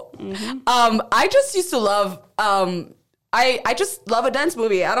people. I just used to love. I just love a dance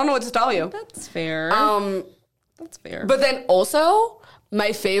movie. I don't know what to tell you. That's fair. That's fair. But then also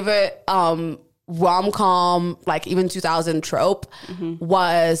my favorite rom-com, like even 2000 trope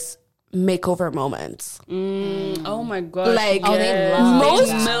was makeover moments. Oh my god! Like they love most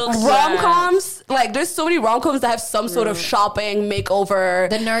that. rom-coms, like there's so many rom-coms that have some sort of shopping makeover.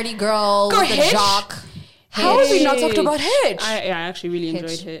 The nerdy girl, Girl, the Hitch? jock. How have we not talked about Hitch? I actually really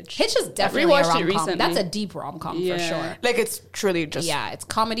enjoyed Hitch. Hitch is definitely a rewatched it rom-com. recently. That's a deep rom-com for sure. Like it's truly just It's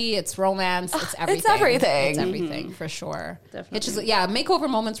comedy, it's romance, it's everything. It's everything. It's everything for sure. Definitely. Hitch is makeover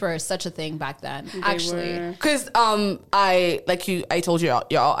moments were such a thing back then. Actually, because I told you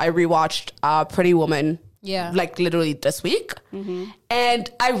y'all I rewatched Pretty Woman like literally this week, and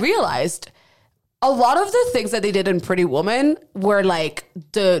I realized a lot of the things that they did in Pretty Woman were like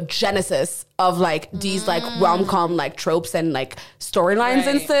the genesis of like these like rom-com like tropes and like storylines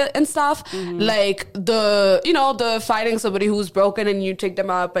and stuff. Like the finding somebody who's broken and you take them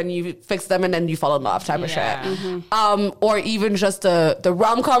up and you fix them and then you fall in love type of shit. Or even just the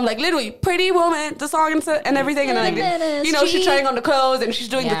rom-com, like literally Pretty Woman, the song and everything. And then like, she's trying on the clothes and she's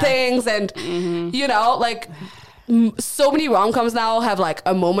doing the things and, like, so many rom-coms now have like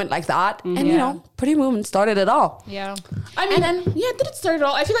a moment like that, and Pretty Woman started it all. Yeah, I mean, did it start it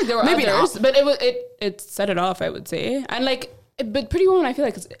all? I feel like there were Maybe others, not. but it set it off, I would say. And like, but Pretty Woman, I feel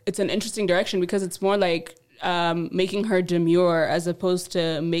like it's an interesting direction because it's more like making her demure as opposed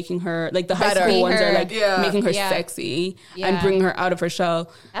to making her like the high school ones are like making her sexy and bringing her out of her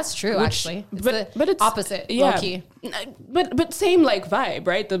shell. That's true, actually. It's but it's opposite, low-key. But same like vibe,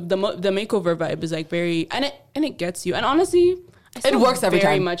 right? The makeover vibe is like very and it gets you. And honestly, It works every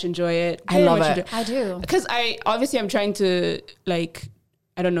very time. much enjoy it. I love it. I do. Because I'm trying to like,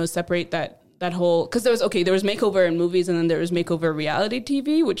 I don't know, separate that whole, because there was makeover in movies and then there was makeover reality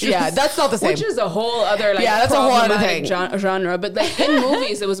TV, which is, that's not the same. which is a whole other like that's a whole other problematic thing. genre. But like in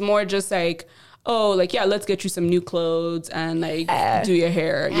movies, it was more just like, oh, like let's get you some new clothes and like do your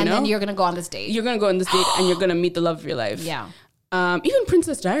hair, And then you're gonna go on this date. You're gonna go on this date and you're gonna meet the love of your life. Yeah. Even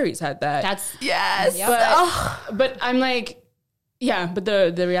Princess Diaries had that. That's Yes. But I'm like, but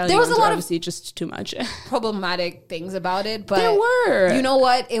the reality There was ones a are lot of- obviously just too much. problematic things about it, but There were. You know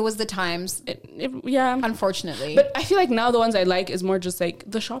what? It was the times, Yeah. unfortunately. But I feel like now the ones I like is more just like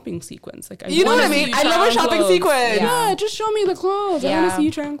the shopping sequence. Like You know what I mean? I love a shopping sequence. Yeah, just show me the clothes. I want Yeah. to see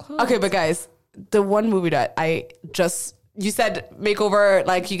you try on clothes. Okay, but guys, the one movie that you said makeover,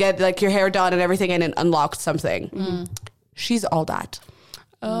 like you get like your hair done and everything and it unlocked something. She's All That.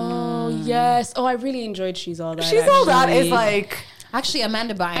 Oh, yes. Oh, I really enjoyed She's All That. She's All That is like... Actually,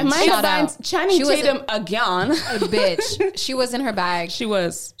 Amanda Bynes. Amanda shout Bynes, out. Channing She was Tatum again. a bitch. She was in her bag. She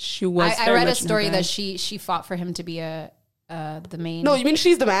was. I very read a much in her story bag. that she fought for him to be the main. No, you mean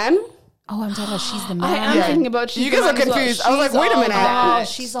She's the Man? Oh, I'm talking about She's the I Man. am thinking about She's You guys the are Man as well. confused. I was like, She's wait a All minute. That. Oh,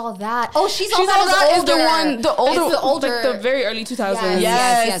 She's All That. Oh, She's All She's That All That is the older. one, the older- It's the older. Like the very early 2000s.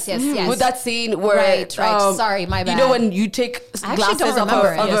 Yes. Yes. With that scene where... Right. Sorry, my bad. You know when you take I actually glasses don't off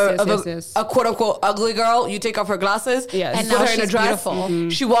remember of, it. Yes. a quote-unquote ugly girl, you take off her glasses, Yes. And put now her in a she's dress. beautiful.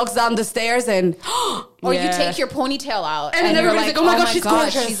 She walks down the stairs and... Or Yeah. you take your ponytail out, And then you're everybody's like, oh my God, she's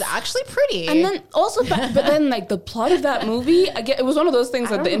gorgeous. She's actually pretty. And then also, but then like the plot of that movie, again, it was one of those things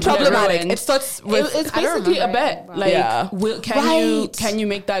that the internet problematic. ruined. It starts with... It's I don't basically a remember bet. it, but- Like, Yeah. can you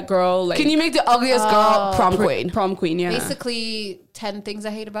make that girl like? Can you make the ugliest girl prom queen? Prom queen, yeah. basically 10 Things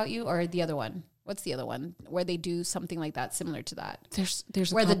I Hate About You, or the other one. What's the other one where they do something like that, similar to that?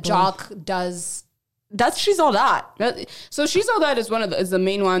 There's a Where the couple. jock does. That's She's All That. So She's All That is is the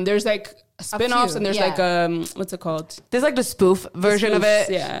main one. There's like spin-offs few, and there's yeah. like what's it called? There's like the spoof version of spoofs,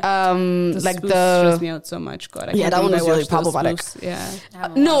 it. yeah. Like spoofs the... stress me out so much. God, I Yeah, can't that one believe was I really watched those problematic. spoofs. Yeah. I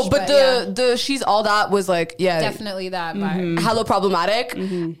haven't No, watched, but the She's All That was like, definitely that vibe. hella problematic.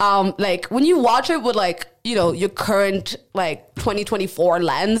 Like when you watch it with like, your current like 2024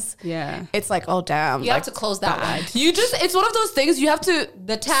 lens, Yeah. it's like, oh damn. You like, have to close that one. it's one of those things you have to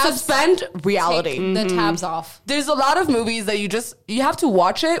The tabs- suspend reality. Take the tabs off. There's a lot of movies that you have to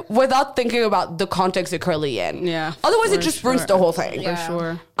watch it without thinking about the context you're currently in. Yeah, Otherwise, it for just ruins sure. the whole thing. Yeah. For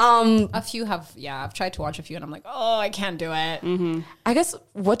sure. A few have, I've tried to watch a few and I'm like, oh, I can't do it. I guess,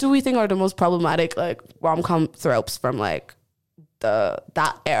 what do we think are the most problematic like rom-com tropes from like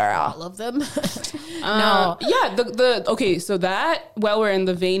that era? All of them. No. Yeah, okay, so that, while we're in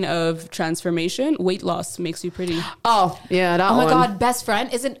the vein of transformation, weight loss makes you pretty. Oh yeah, that Oh one. my God, Best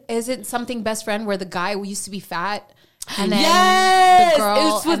Friend. Isn't something Best Friend where the guy used to be fat and then Yes, the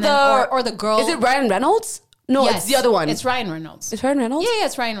girl it's with and then, or the girl. Is it Ryan Reynolds? No, Yes, it's the other one. It's Ryan Reynolds. It's Ryan Reynolds? Yeah,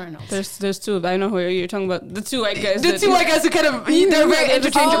 it's Ryan Reynolds. There's two. I know who you're talking about. The two white guys. The two white guys who kind of, they're very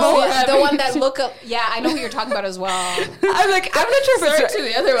interchangeable. Oh, the one that look up. Yeah, I know who you're talking about as well. I'm like, I'm not sure if it's to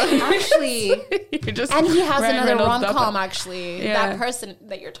the other one. Actually, You're just and he has Ryan another Reynolds rom-com, up. actually. Yeah. That person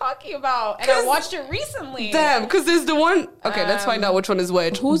that you're talking about. And I watched it recently. Damn, because there's the one. Okay, let's find out which one is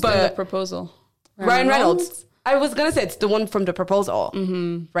which. Who's but the proposal? Ryan Reynolds. I was gonna say it's the one from The Proposal,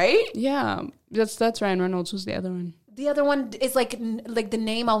 right? Yeah, that's Ryan Reynolds. Who's the other one? The other one is like the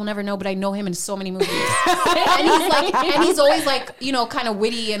name I'll never know, but I know him in so many movies. and he's always like, you know, kind of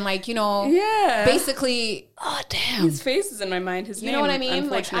witty and like, you know, basically. Oh damn! His face is in my mind. His name, know what I mean? Like,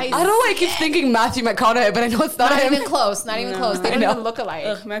 unfortunately. I don't know why I keep thinking Matthew McConaughey, but I know it's not him. even close. Not even close. They don't even look alike.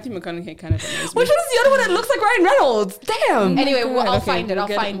 Ugh, Matthew McConaughey kind of amazes me. Which one is the other one that looks like Ryan Reynolds? Damn. Anyway, well, I'll Okay, find it. we'll I'll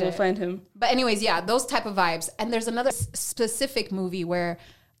get find it. We'll find him. But anyways, yeah, those type of vibes. And there's another specific movie where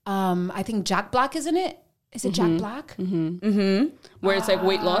I think Jack Black is in it. Is it Jack Black? Where it's like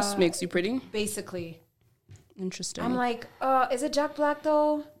weight loss makes you pretty. Basically. Interesting. I'm like, is it Jack Black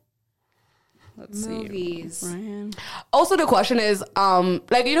though? Let's Movies. see. Ryan. Also, the question is,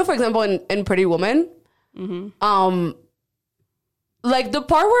 like, you know, for example, in Pretty Woman, like the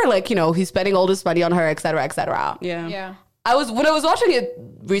part where, like, you know, he's spending all this money on her, et cetera, et cetera. Yeah. Yeah. When I was watching it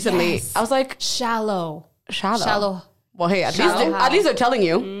recently, Yes. I was like, Shallow. shallow. Well, hey, at Shallow Hal. least they're telling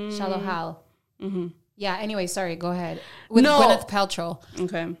you. Shallow Hal. Yeah, anyway, sorry, go ahead. With No. Gwyneth Paltrow.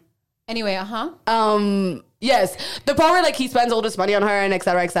 Okay. Anyway, Yes, the part where like he spends all this money on her and et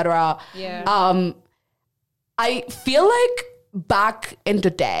cetera, et cetera. Yeah. I feel like back in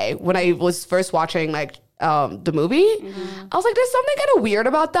the day when I was first watching like the movie, I was like, there's something kind of weird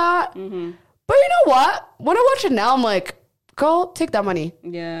about that. But you know what? When I watch it now, I'm like, girl, take that money.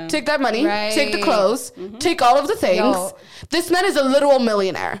 Yeah. Take that money. Right. Take the clothes. Take all of the things. Yo. This man is a literal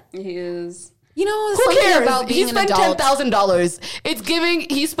millionaire. He is. You know, Who something cares? about being He an spent adult. $10,000. It's giving.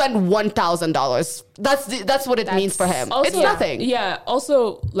 He spent $1,000. That's what it means for him. Also, it's nothing. Yeah.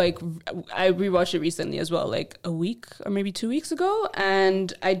 Also, like, I rewatched it recently as well, like a week or maybe 2 weeks ago,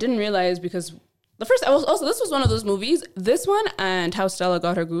 and I didn't realize because this was one of those movies. This one and How Stella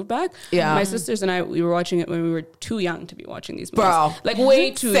Got Her Groove Back. Yeah. My sisters and I, we were watching it when we were too young to be watching these movies. Bro. Like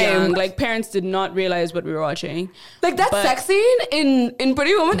way too Same. young. Like parents did not realize what we were watching. Like that But- sex scene in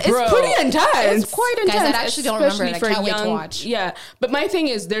Pretty Woman is Bro, pretty intense. It's quite Guys, intense. I actually don't remember it. I especially can't wait to watch. Yeah, but my thing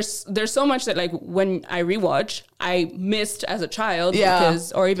is, there's so much that like when I rewatch, I missed as a child, Yeah.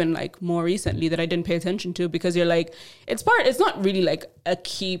 because, or even like more recently that I didn't pay attention to because you're like, it's not really like a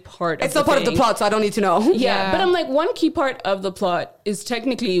key part. It's of not part of the thing. plot, so I don't need to know. Yeah, but I'm like, one key part of the plot is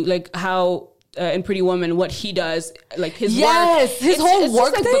technically like how. In Pretty Woman, what he does, like his Yes, work, his whole it's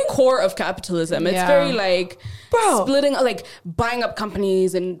work just, like thing? the core of capitalism. It's Yeah. very like Bro. splitting, like buying up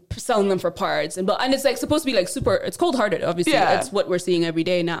companies and selling them for parts, and it's like supposed to be like super. It's cold-hearted, obviously. Yeah. It's what we're seeing every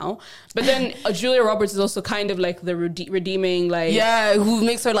day now. But then Julia Roberts is also kind of like the redeeming, like Yeah, who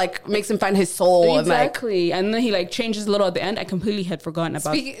makes him find his soul exactly. And then he like changes a little at the end. I completely had forgotten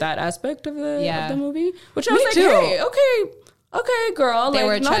about that aspect of the movie, which I was Me like, too. hey, okay, girl. They like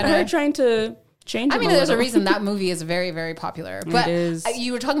were not trying her to- trying to change. I him mean, a there's a little. reason that movie is very, very popular. But is.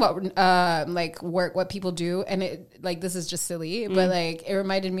 you were talking about like work, what people do, and it like this is just silly, but like it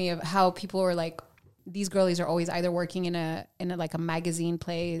reminded me of how people were like, these girlies are always either working in a like a magazine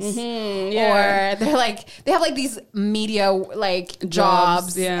place, or they're like they have like these media like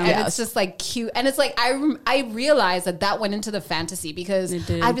jobs, yeah. and Yes. it's just like cute, and it's like I realized that went into the fantasy because It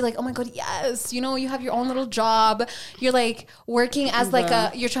did. I'd be like, oh my god, yes, you know, you have your own little job, you're like working as like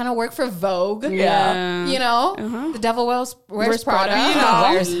you're trying to work for Vogue, Yeah. you know, the devil wears Prada, You know,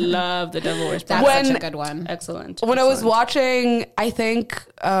 Prada. I love the Devil Wears That's Prada. such a When- good one. Excellent. When I was Excellent. watching, I think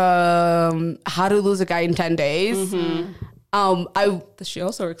How to Lose a Guy in 10 Days. She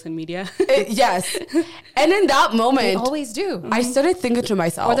also works in media. Yes, and in that They moment, always do. I started thinking to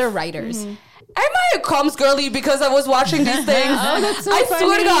myself, Or they're writers. am I a comms girly because I was watching these things? that's so I swear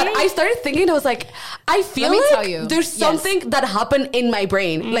to funny. God, I started thinking, I was like, I feel Let me like tell you. there's Yes. something that happened in my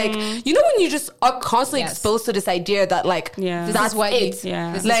brain. Like, you know, when you just are constantly Yes. exposed to this idea that like, Yeah. This that's is what it.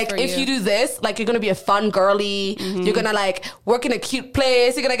 Yeah. this is Like, for if you. you do this, like, you're going to be a fun girly. You're going to like work in a cute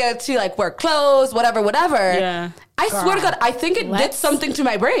place. You're going to get to like wear clothes, whatever. Yeah. I swear to God, I think it did Let's- something to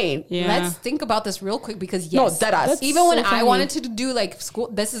my brain. Yeah. Let's think about this real quick because No, yes, deadass. That's even when so I funny. wanted to do like school,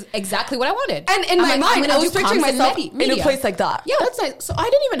 this is exactly what I wanted. And in I'm my like, I'm mind, gonna I was do picturing comms and myself in a media. place like that. Yeah, That's nice. So I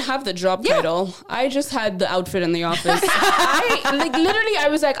didn't even have the job title. I just had the outfit in the office. I like literally I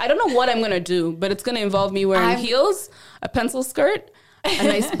was like, I don't know what I'm gonna do, but it's gonna involve me wearing I'm- heels, a pencil skirt, a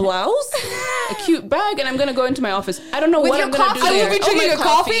nice blouse, a cute bag, and I'm gonna go into my office. I don't know With what your I'm gonna do coffee. there. I will be drinking my a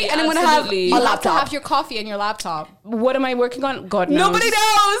coffee and I'm gonna have absolutely. a You have to laptop. have your coffee and your laptop. What am I working on? God knows. Nobody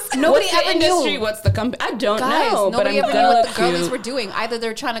knows. Nobody What's the ever industry? knew. What's the company? I don't Guys, know, but I'm nobody ever knew gonna what look the girlies cute. were doing. Either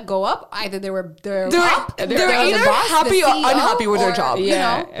they're trying to go up, either they're up. They're they're either the boss, happy the or CEO, unhappy with their or- job.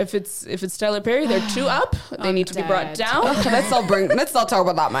 Yeah, You know? if it's Tyler Perry, they're too up. They need to be brought dead. down. Let's not talk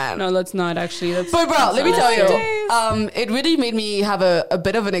about that, man. No, let's not actually. That's But bro, let me tell you, days. it really made me have a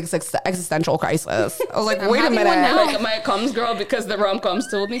bit of an existential crisis. I was like, wait a having minute. one now. like my comms girl because the rom-coms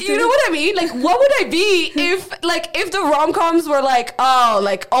told me to. You know what I mean? Like, what would I be if the rom-coms were like, oh,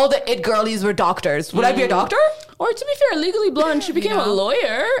 like all the it girlies were doctors? Would I be a doctor? Or to be fair, Legally Blonde, she became a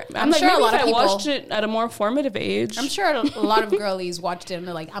lawyer. I'm like, sure a maybe lot if of I people- watched it at a more formative age. I'm sure a lot of girlies watched it and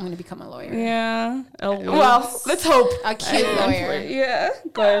they're like, I'm going to become a lawyer. Yeah. Well, let's hope. A cute lawyer. Yeah.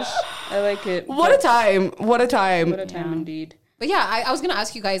 Gosh, I like it. What a time! What a time! What a time indeed. But yeah, I was going to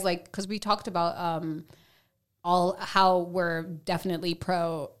ask you guys, like, because we talked about all how we're definitely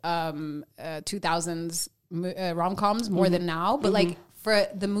pro 2000s rom-coms more than now. But like for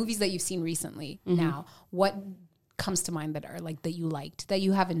the movies that you've seen recently now, what comes to mind that are like that you liked, that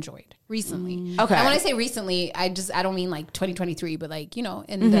you have enjoyed recently? Okay. And when I say recently, I don't mean like 2023, but like, you know,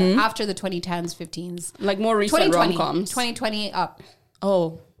 in the after the 2010s, 15s, Like more recent 2020, rom-coms. 2020 up.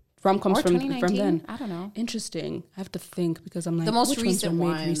 Oh, rom-coms Or from 2019? then. I don't know. Interesting. I have to think because I'm like, The most which recent ones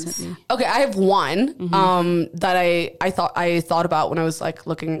were made ones. recently? Okay, I have one that I thought about when I was like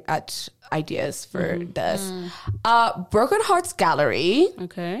looking at ideas for this. Broken Hearts Gallery.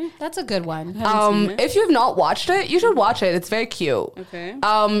 Okay. That's a good one. If you have not watched it, you should watch it. It's very cute. Okay.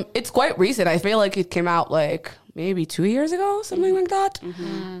 It's quite recent. I feel like it came out like maybe 2 years ago, something like that.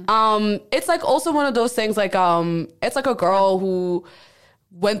 It's like also one of those things like it's like a girl who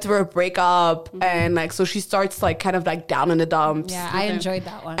went through a breakup and like so she starts like kind of like down in the dumps. Yeah, I enjoyed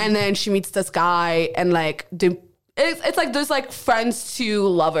that one. And then she meets this guy and like it's like there's like friends to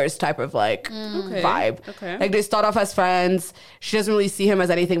lovers type of like vibe. Okay. Like they start off as friends. She doesn't really see him as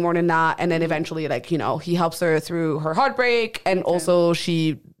anything more than that. And then eventually like, you know, he helps her through her heartbreak. And also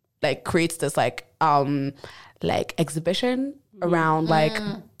she like creates this like exhibition around like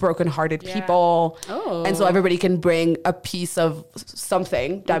brokenhearted people. Oh. And so everybody can bring a piece of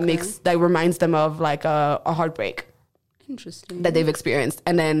something that that reminds them of like a heartbreak Interesting. that they've experienced.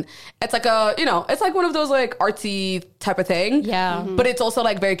 And then it's like it's like one of those like artsy type of thing. Yeah. But it's also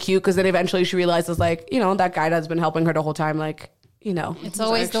like very cute because then eventually she realizes like, you know, that guy that's been helping her the whole time, like, you know. It's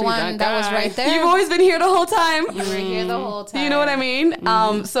always the actually one that that was guy. right there. You've always been here the whole time. You were here the whole time. You know what I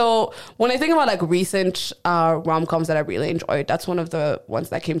mean? So when I think about like recent rom-coms that I really enjoyed, that's one of the ones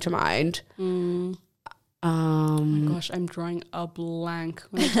that came to mind. Gosh, I'm drawing a blank.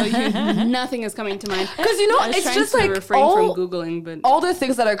 When I tell you, nothing is coming to mind. 'Cause, you know, I was it's trying just to like refrain all- from googling, but All the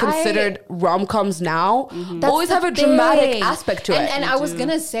things that are considered rom-coms now always have a dramatic thing. aspect to it. And I was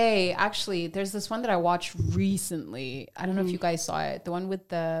gonna say, actually, there's this one that I watched recently. I don't know if you guys saw it. The one with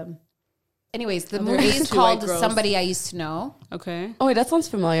the. Anyways, the movie is is two white called girls. Somebody I Used to Know. okay. Oh wait, that sounds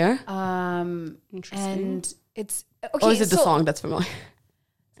familiar. Interesting. And it's okay. Or is it the so song that's familiar?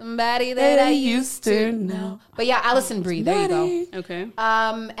 Somebody that I used to know. But yeah, Alison Brie. There you go. Okay.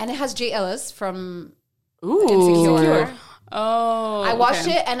 And it has Jay Ellis from Ooh. Insecure. Oh, I watched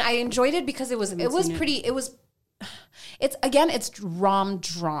it and I enjoyed it because it was pretty. It was. It's again. It's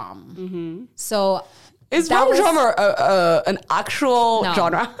rom-dram. So Is that was- rom-dram an actual No.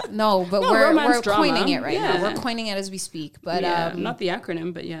 genre? No, but No, we're romance coining drama. it right Yeah. now. We're coining it as we speak. But Yeah, not the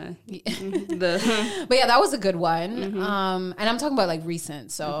acronym, but yeah. the but yeah, that was a good one. And I'm talking about like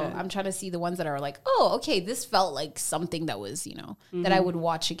recent. So I'm trying to see the ones that are like, oh, okay, this felt like something that was, you know, that I would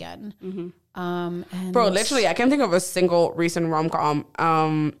watch again. And Bro, literally, I can't think of a single recent rom-com.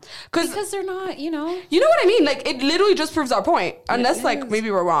 because they're not, you know. You know what I mean? Like, it literally just proves our point. Unless, like,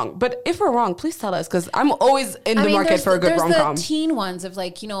 maybe we're wrong. But if we're wrong, please tell us. Because I'm always in the market there's for a good there's rom-com. the teen ones of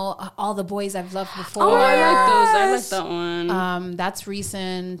like, you know, all the boys I've loved before. oh, I like those. I like Yes. that one. That's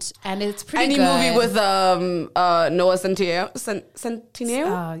recent and it's pretty Any good. movie with Noah Centineo?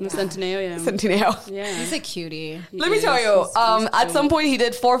 Centineo? The Centennial, yeah. Centineo. Yeah. He's a cutie. Let me tell you, at some point he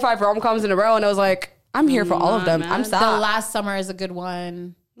did 4 or 5 rom-coms in a row, and I was like, I'm here for all of them. I'm mad. sad. The Last Summer is a good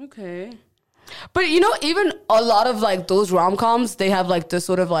one. Okay. But you know, even a lot of like those rom-coms, they have like this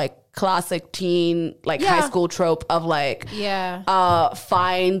sort of like classic teen, like Yeah. high school trope of like, Yeah.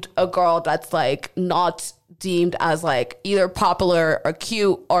 find a girl that's like not deemed as like either popular or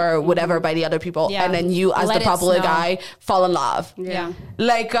cute or whatever by the other people, Yeah. and then you as Let the it popular snow. guy fall in love. Yeah.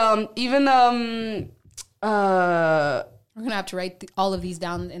 Like even We're gonna have to write all of these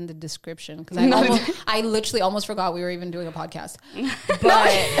down in the description because I literally almost forgot we were even doing a podcast. But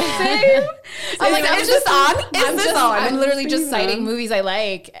Same. I'm like, is this on? Is this on? I'm literally just citing movies I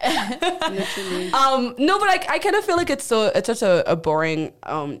like. No, but I kind of feel like it's such a boring,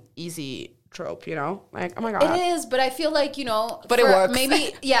 easy trope, you know? Like, oh my God. It is, but I feel like, you know, but it works.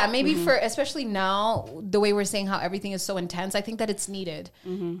 Maybe for, especially now, the way we're saying how everything is so intense, I think that it's needed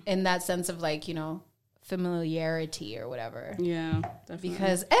in that sense of like, you know, familiarity or whatever. Yeah, definitely.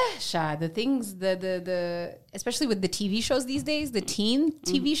 Because the things the especially with the TV shows these days, the teen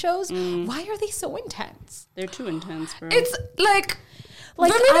TV shows, why are they so intense? They're too intense, bro. It's like but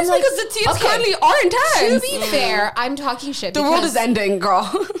maybe I'm it's like, because the teens currently are intense. To be fair, I'm talking shit. The world is ending,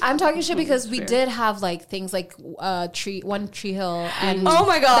 girl. I'm talking shit because we did have like things like One Tree Hill, and oh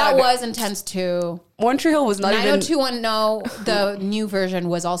my God, that was intense too. One Tree Hill was not even. 90210, the new version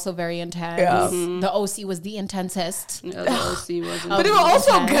was also very intense. Yeah. The OC was the intensest. Yeah, the OC wasn't. But they were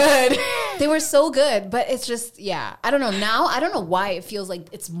also good. They were so good, but it's just I don't know. Now I don't know why it feels like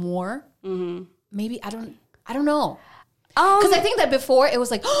it's more. Maybe I don't know. Because I think that before it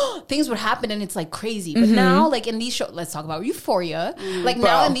was like things would happen and it's like crazy, but now like in these shows, let's talk about Euphoria. Like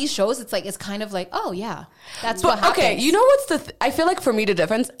now in these shows, it's like it's kind of like that's what happens. Okay, you know what's I feel like for me the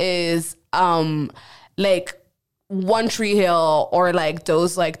difference is like One Tree Hill or like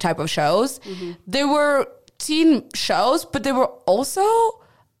those like type of shows. They were teen shows, but they were also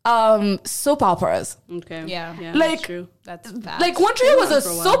soap operas. Okay. Yeah. Like that's true. That's fact. like One Tree Hill was a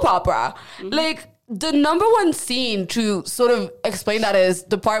soap opera. Like the number one scene to sort of explain that is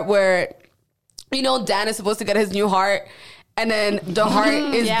the part where, you know, Dan is supposed to get his new heart. And then the heart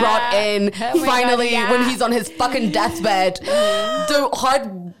is brought in finally when he's on his fucking deathbed. The heart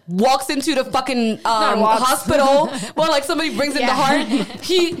walks into the fucking hospital. Well, like somebody brings in the heart.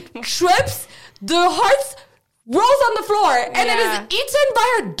 He trips. The heart rolls on the floor and it is eaten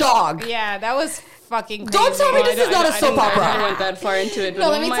by a dog. Yeah, that was fucking crazy. Don't tell me this is not a soap opera. I went that far into it. No,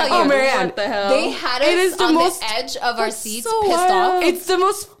 let me tell you. Oh, Marianne. What the hell? They had us on the edge of our seats, pissed off. It's the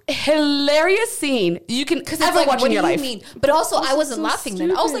most hilarious scene you can ever watch in your life. Mean? But also, I wasn't laughing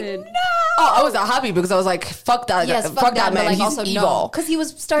then. I was like, no. Oh, I was not happy because I was like, fuck that. Yes, fuck that man. But like, He's also evil. Because he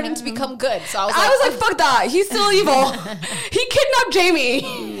was starting to become good. So I was like, fuck that. He's still evil. He kidnapped Jamie.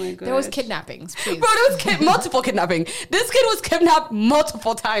 Oh my God. There was kidnappings, please. Bro, there was multiple kidnapping. This kid was kidnapped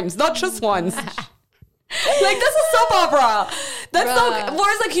multiple times, not just once. Like, that's a soap opera. That's not.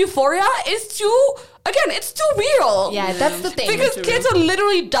 Whereas, like, Euphoria is too. Again, it's too real. Yeah, that's the thing. Because kids are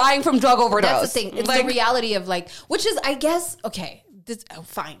literally dying from drug overdose. That's the thing. It's like, the reality of like, which is, I guess, okay,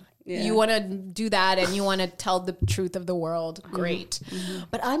 fine. Yeah. You want to do that and you want to tell the truth of the world. Great.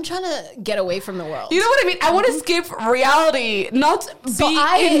 But I'm trying to get away from the world. You know what I mean? I want to escape reality, not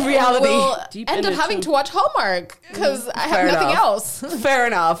in reality. Will end up having to watch Hallmark because I have nothing else. Fair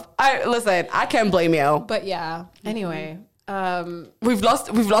enough. Listen, I can't blame you. But yeah. Anyway. We've lost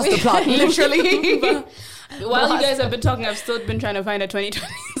the plot, literally. While you guys have been talking, I've still been trying to find a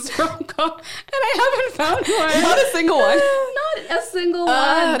 2020s rom-com, and I haven't found one. Not a single one. Not a single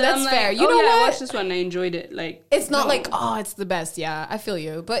one. That's fair. You know what? I watched this one. I enjoyed it. Like, it's not like, it's the best. Yeah, I feel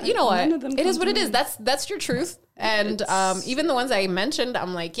you. But you know what? It is what it is. That's your truth. And even the ones I mentioned,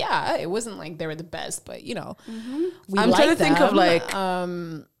 I'm like, yeah, it wasn't like they were the best, but you know, I'm trying to think of like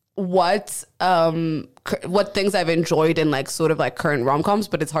what things I've enjoyed in like sort of like current rom-coms,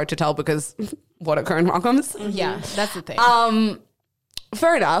 but it's hard to tell because what are current rom-coms? Yeah, that's the thing.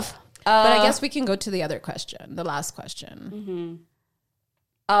 Fair enough. But I guess we can go to the other question, the last question.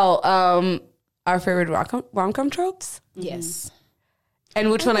 Our favorite rom-com tropes? Yes.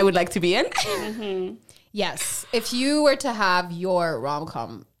 And which one I would like to be in? Yes. If you were to have your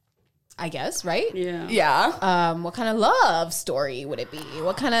rom-com, I guess, right? Yeah. What kind of love story would it be?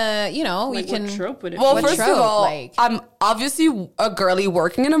 What kind of, you know, like you can. What trope would it be? Well, first of all, I'm obviously a girly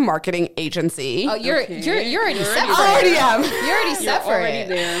working in a marketing agency. Oh, you're already set for it. I already am. You're already set for it.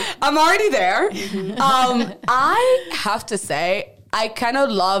 There. I'm already there. I have to say, I kind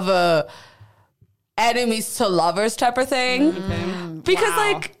of love a enemies to lovers type of thing. Because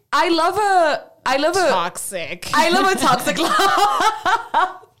like I love a toxic. I love a toxic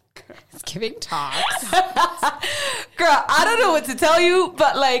love. It's giving talks. Girl, I don't know what to tell you,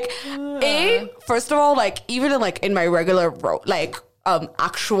 but like first of all, like even in my regular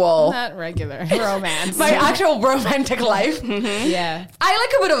actual not regular romance. my actual romantic life. Yeah. I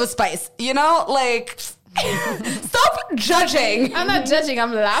like a bit of a spice, you know? Like Stop judging. I'm not judging.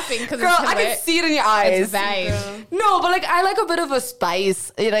 I'm laughing because Girl, I can see it in your eyes. It's vibe. No, but like I like a bit of a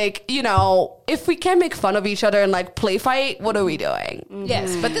spice. Like, you know, if we can't make fun of each other and like play fight, what are we doing?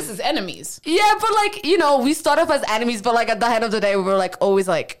 Yes, but this is enemies. Yeah, but like, you know, we start off as enemies, but like at the end of the day, we were like always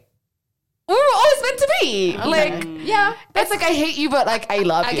like, we were always meant to be. Okay. Like, Yeah, it's like I hate you, but like I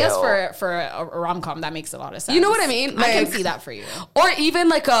love you. I guess for a rom-com that makes a lot of sense. You know what I mean? I can Like- see that for you. or even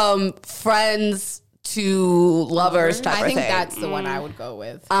like friends to lovers type I of think thing. that's the one I would go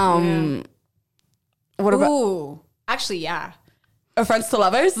with. What about Ooh, actually, yeah. friends to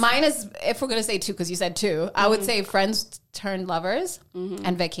lovers? Mine is, if we're gonna say two, because you said two, I would say friends turned lovers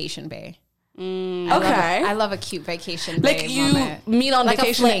and vacation bay. Okay. I love a cute vacation Like bay you moment. meet on Like a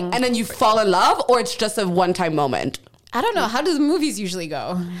vacation fling. and then you fall in love, or it's just a one-time moment? I don't know. How do the movies usually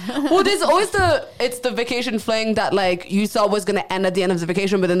go? Well, there's always it's the vacation fling that like you thought was gonna end at the end of the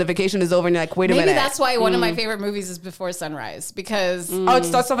vacation, but then the vacation is over and you're like, wait a Maybe minute. that's why one of my favorite movies is Before Sunrise, because Oh, it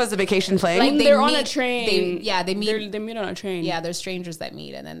starts off as a vacation fling. like they They're on a meet- train. they meet. They meet on a train. Yeah, they're strangers that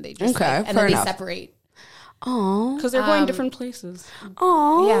meet, and then they just Okay, and fair then enough. they separate. Oh, Because they're going different places.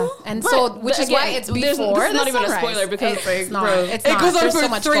 oh, Yeah, and so which is why it's this before is not the even a sunrise. spoiler because It's like, not. bro, It's it not. goes on There's for so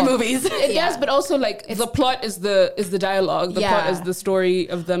much 3 going. movies. it does, but also like the plot is the dialogue. The plot Yeah. is the story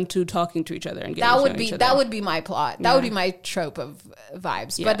of them two talking to each other and getting That to would know be each other. that would be my plot. That would be my trope of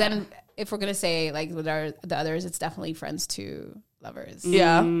vibes. Yeah. But then if we're gonna say like with the others, it's definitely friends to lovers.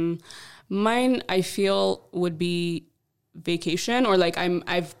 Yeah. Mine. I feel would be vacation, or like I'm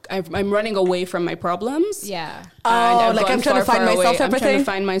running away from my problems. Yeah, And Oh, I've like gone I'm trying to far, find far myself away. type I'm of trying thing? to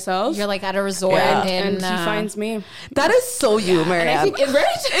find myself. you're like at a resort Yeah. in. and he finds me. That is so you, Marianne. I think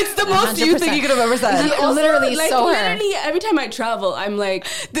it's the most you thing 100%. you could have ever said. Yeah. Literally like, so her. literally every time I travel, I'm like,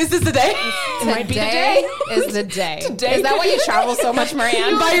 This is the day. it might be the day. is the day. Today. Is that why you travel so much,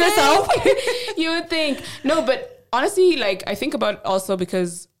 Marianne? By yourself. You would think. No, but honestly, like I think about also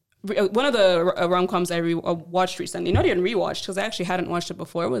because one of the rom-coms I watched recently, not even rewatched because I actually hadn't watched it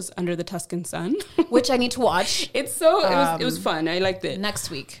before, was Under the Tuscan Sun. Which I need to watch It's so it was fun. I liked it.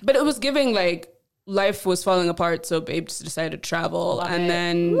 next week. But it was giving like life was falling apart, so babe just decided to travel, Love and it.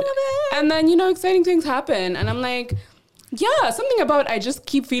 then Love it. and then you know exciting things happen, and I'm like, yeah, something about I just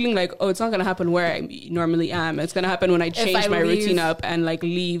keep feeling like, oh, it's not gonna happen where I normally am. It's gonna happen when I change I my leave. routine up and like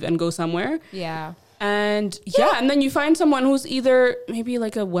leave and go somewhere. Yeah. And yeah, and then you find someone who's either maybe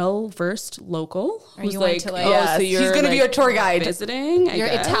like a well-versed local who's you want like, to, like- oh, Yes, so he's you're gonna be like, your tour guide. visiting. I You're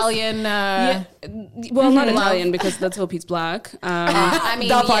guess. Italian. Yeah. Well, not Italian because let's hope he's black. I mean,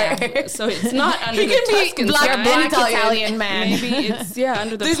 That yeah. part. So it's not under He the can be Tuscan black Sun. and Black Italian. Italian man. Maybe it's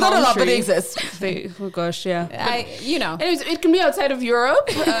under the There's palm not a lot, but tree. they exist. Oh gosh, yeah. You know. Anyways, it can be outside of Europe,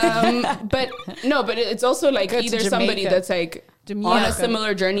 but no, but it's also like Go to either somebody Jamaica. that's like on Jamaica. a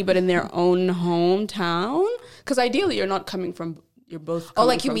similar journey, but in their own hometown. Because ideally, you're not coming from. You're both. Oh, coming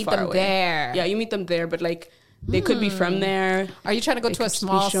like you from meet far them away. there. Yeah, you meet them there, but like they could be from there. Are you trying to go to a could just be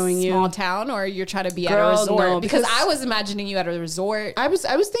small showing you. small town, or you're trying to be at a Girl, resort? no, because because- I was imagining you at a resort. I was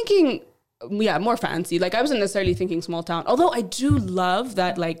thinking, yeah, more fancy. Like I wasn't necessarily thinking small town. Although I do love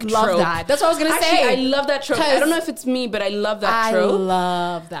that like Love trope. that. That's what I was gonna Actually, say. I love that trope. I 'Cause don't know if it's me, but I love that I trope.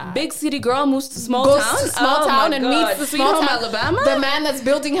 love that. Big city girl moves to small Goes town. to small Oh town my and God. meets the Sweet small home town Alabama. The man that's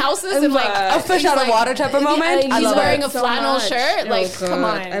building houses and like A fish he's out of like- water type of moment. Yeah, I he's love wearing it a flannel shirt. Like, come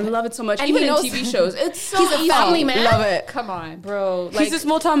on. I love it so much. And Even he in knows- TV shows, it's so He's a easy. family man. Love it. Come on. bro. He's a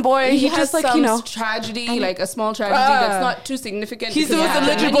small town boy. He He has just like, some you know. tragedy, like a small tragedy that's not too significant. He's the because most it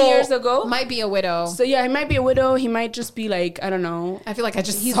happened eligible- many years ago. Might be a widow. So yeah, he might be a widow. He might just be like, I don't know. I feel like I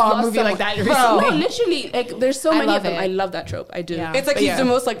just He's saw a lost movie like that someone. recently. No, literally, like there's so I many love of them. it. I love that trope. I do. Yeah. It's like But he's yeah. the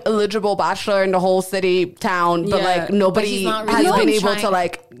most like eligible bachelor in the whole city town, but Yeah. like But nobody he's not has really, been like, able to trying-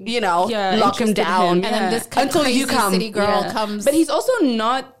 like, you know, Yeah, lock him interested down. him. And then this Until you crazy come. city girl Yeah. comes. But he's also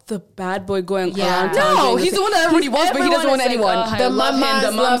not the bad boy going Yeah. around town. No, doing he's the one that everybody wants, but he doesn't want anyone. The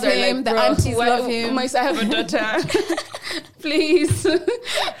mamas love him, the aunties love him. I have a daughter. Please,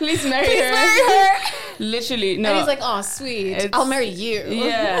 please marry Please her. marry her. Literally, no. And he's like, oh, sweet. It's- I'll marry you.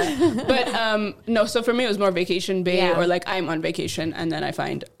 Yeah, but no. So for me, it was more vacation bay, Yeah. or like I'm on vacation and then I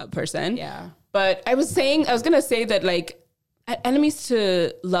find a person. Yeah. But I was gonna say that like at enemies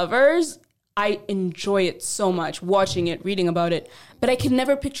to lovers, I enjoy it so much watching it, reading about it, but I can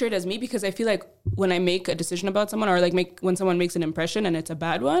never picture it as me because I feel like when I make a decision about someone or like when someone makes an impression and it's a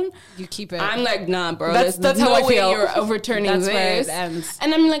bad one, You keep it. I'm like, nah, bro. That's There's how no I way feel. you're overturning That's where this. it ends.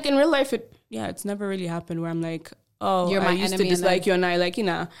 And I'm like, in real life, it's never really happened where I'm like, oh, You're I my used to enemy, and dislike then- you, and I like you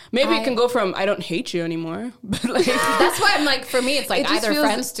now. Maybe it can go from I don't hate you anymore, but like That's why I'm like, for me, it's like It just either feels-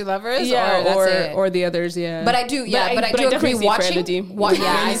 friends to lovers, yeah, or that's it. or the others, yeah. But I do, yeah. But I do definitely agree. see Watching, Freddy.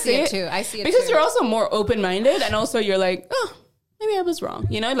 yeah, I You see it too. I see it because too. you're also more open minded, and also you're like, oh, maybe I was wrong.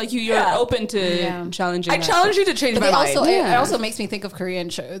 You know, like you're open to challenging. I challenge you to change But my they mind. also, it also makes me think of Korean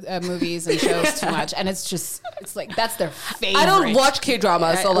movies and shows too much, and it's like that's their favorite. I don't watch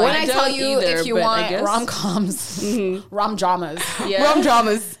K-dramas, so When like I don't tell you, either, if you but I want guess- rom-coms, rom-dramas, rom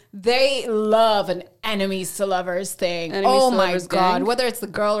dramas. they love an enemies to lovers thing. Enemies Oh to my lovers god! gang. Whether it's the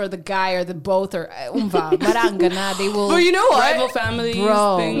girl or the guy or the both or barangana, they will. But you know what? rival families,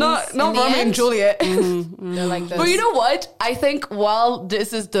 Bro. things. Not In the Romeo and end- Juliet. They're like this. But you know what? I think while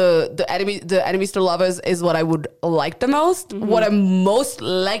this is the enemies to lovers is what I would like the most. What I'm most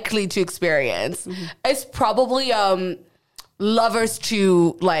likely to experience is probably lovers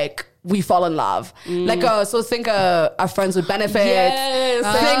to like we fall in love. Like so think our friends with benefits. Yes,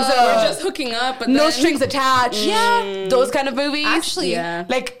 Things we're are just hooking up, but no then, strings attached. Yeah, those kind of movies. Actually, Yeah.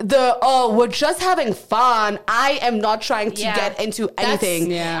 Like we're just having fun. I am not trying to Yeah. get into That's-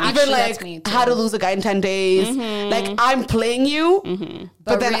 anything. yeah. Even Actually, that's like me too. how to lose a guy in 10 days. Like I'm playing you,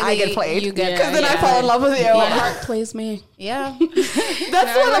 but then I really, get played. you get- Because then I yeah. fall in love with you. my heart plays me. yeah,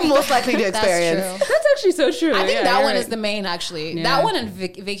 That's what I'm most likely to experience. that's true. That's actually so true. I think Yeah, that you're one is right. the main actually. Yeah. That one and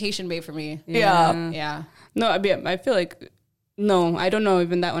Vacation Babe for me. Yeah. Yeah. No, I feel like no, I don't know.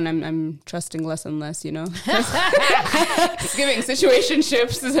 Even that one, I'm trusting less and less. You know, it's giving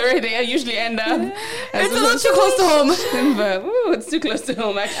situationships is where they usually end up. It's a little too close to home. But it's too close to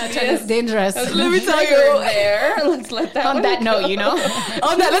home. Actually, It's dangerous. Let me tell Trigger you. there. Let's let that On one that go. note, you know.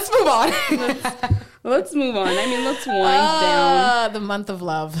 On that, let's move on. Let's move on. I mean, let's wind down. The month of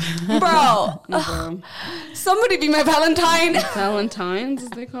love. Bro, Um, somebody be my Valentine. Valentine's, as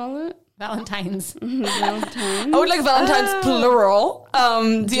they call it. Valentine's. Valentine's. I would like Valentine's plural.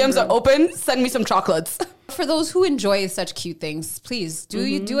 DMs are open. Send me some chocolates. For those who enjoy such cute things, please do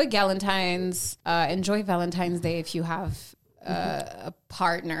you do a Galentine's. Enjoy Valentine's Day if you have a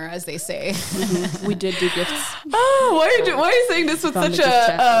partner, as they say. We did do gifts. Oh, why are you saying this with From such the gift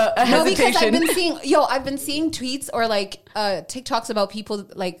chat. a No, because hesitation? I've been seeing tweets or like TikToks about people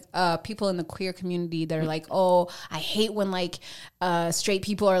like people in the queer community that are like, oh, I hate when like straight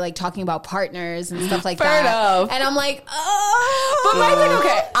people are like talking about partners and stuff like Fair that. enough. And I'm like, oh. But my thing,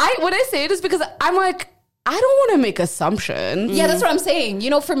 okay, when I say it is because I'm like, I don't want to make assumptions. Yeah, that's what I'm saying.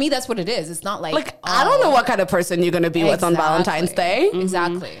 You know, for me, that's what it is. It's not like, Like, I don't know what kind of person you're going to be with on Valentine's Day.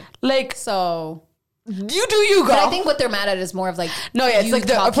 Exactly. Like, So, you do you, girl. but I think what they're mad at is more of like, No, yeah, it's you like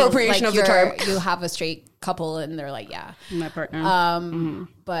the appropriation of the term. You have a straight couple, and they're like, yeah. My partner.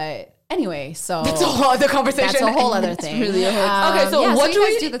 But anyway, so It's a whole other conversation. that's a whole other thing. really a whole- Okay, so yeah, what so do you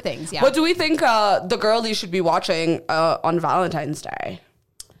guys we do the things? Yeah. What do we think the girlies should be watching on Valentine's Day?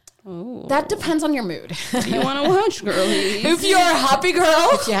 That depends on your mood. You want to watch, girlie? If you're a happy girl,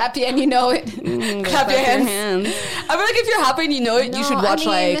 If you're happy and you know it. clap your hands. I feel like if you're happy and you know it, you No, should I watch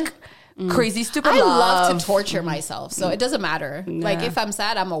mean, like Crazy Stupid I Love. love to torture myself, so it doesn't matter. Like if I'm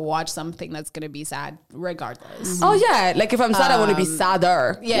sad, I'm gonna watch something that's gonna be sad regardless. Oh yeah, like if I'm sad, I want to be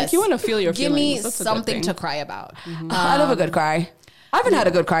sadder. Yes, Like, you wanna feel your Give me feelings. That's a good something thing. to cry about. I love a good cry. I haven't had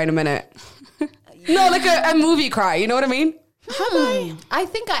a good cry in a minute. No, like a movie cry. You know what I mean? I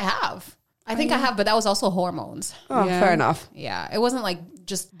think I have. I think I have, but that was also hormones. Oh, Yeah. fair enough. Yeah, it wasn't like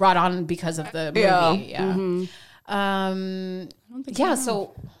just brought on because of the movie. Yeah. Yeah.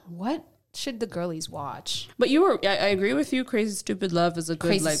 So what should the girlies watch? But I agree with you. Crazy Stupid Love is a good,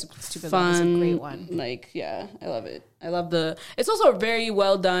 Crazy like, Stupid fun, Love is a great one. Like, yeah, I love it. I love it's also very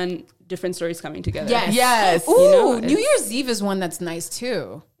well done, different stories coming together. Yes. Ooh, know, New Year's Eve is one that's nice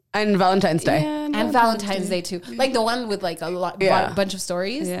too. And Valentine's Day. And Valentine's Day too. Like the one with like a Yeah. bunch of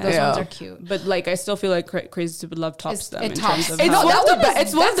stories. Yeah. Those Yeah. ones are cute. But, like, I still feel like Crazy Stupid Love tops them in tops. terms of It's how- one of the that one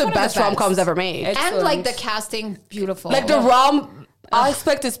it's one of that's the best rom coms ever made. And like the casting, beautiful. Like the rom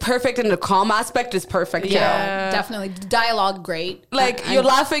aspect is perfect and the calm aspect is perfect. yeah, Yeah. definitely. Dialogue, great. Like you're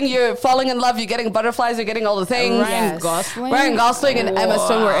laughing, you're falling in love, you're getting butterflies, you're getting all the things. Ryan Yes. Gosling. Ryan Gosling and Emma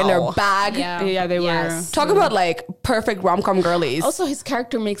Stone were in their Wow. bag. Yeah, they were. Talk about like perfect rom com girlies. Also, his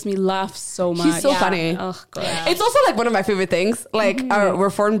character makes me laugh so much. He's so Yeah. funny. Oh, God. It's also like one of my favorite things, like a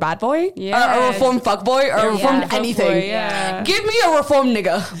reformed bad boy, or a Yes. reformed fuckboy, or a reformed Fuckboy, anything. yeah. Give me a reformed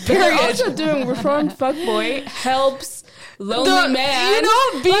nigga. They're Period. also doing Reformed Fuckboy helps lonely man. You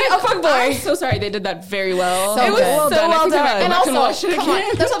know, be a I'm fuckboy. so sorry they did that very well. So It was good. so I well think I might done. go And back and also, watch it come on,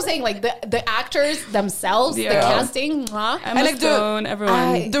 again. that's what I'm saying. Like the actors themselves, the Yeah. casting, Emma like the- Stone,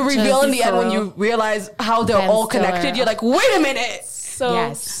 everyone. The reveal in the end when Farrell. you realize how they're Ben all Stiller. connected, you're like, wait a minute.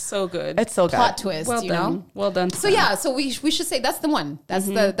 so good. It's so good. Plot twist, well you done. know? Well done. So yeah, so we should say that's the one. That's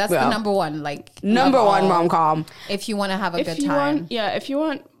the number one, like Number of one all, rom-com. if you want to have a good you time. if you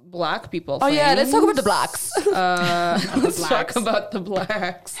want black people. Oh yeah, let's talk about the blacks. Let's talk about the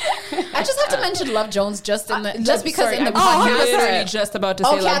blacks. I just have to mention Love Jones just because Sorry, in the I podcast. was literally just about to say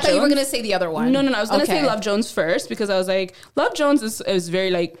Okay, Love I thought you were Jones. gonna say the other one. No, I was gonna say Okay. Love Jones first because I was like, Love Jones is very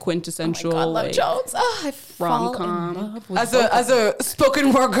like quintessential. God, Love like, Jones. Oh, I fall in rom-com. love with As a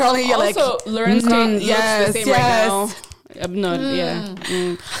spoken word girlie, you're like, Also, Lauren's Tate yes, looks the same yes. right now. I'm not,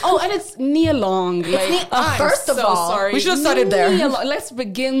 Oh, and it's Nia Long. Like, I'm first of so all, sorry. we should have started there. Nia Long. Let's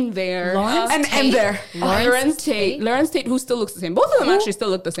begin there. Lawrence and Tate? end there. Lawrence Tate, who still looks the same. Both of them actually still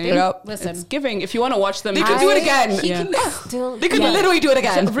look the same. Yep. Listen. It's giving. If you want to watch them, They could do it again. He Yeah. can still. They could literally do it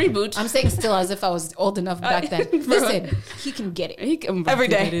again. reboot. I'm saying still as if I was old enough back then. Listen, he can get it. He can Every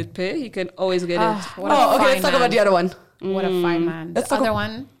day. get it, Pay. He can always get it. What a Oh, okay, let's fine talk about man. the other one. What a fine man. Let's The talk other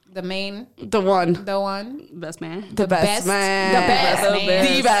one, the main, The one. the one, Best man. The best man. the best, The man.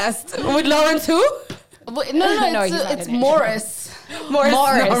 best. The best. With Lawrence who? No, No, he's not it's in it. Morris. Morris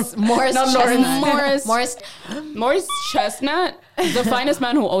Not Chestnut. Lawrence. Morris Chestnut, the finest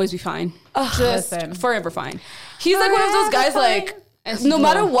man who will always be fine. Just listen. forever fine. He's like one of those guys, like, no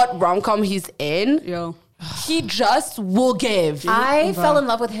matter what rom-com he's in, Yo. he just will give. I fell in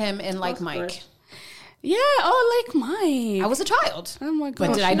love with him in Like Mike. Yeah, like Mike. I was a child. Oh my But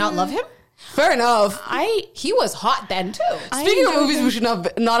gosh. did I not love him? Fair enough. He was hot then too. Speaking of movies we should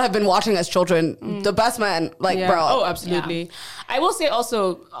not have been watching as children, The Best Man, like, Yeah. bro. Oh, absolutely. I will say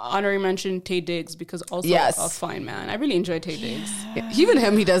also honorary mention Tay Diggs because also Yes. a fine man. I really enjoy Tay Diggs. Even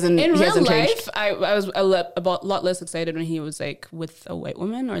him, he doesn't. In he real hasn't life, changed. I was a lot less excited when he was like with a white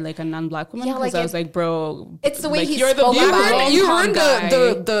woman or like a non-black woman Yeah, because like I was like, bro, it's the way like, he you're the spoke black about it. You rom-com ruined guy.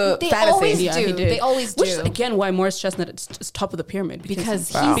 the They fantasy. always Yeah, do. he did. They always Which is, do. again, why Morris Chestnut is top of the pyramid Because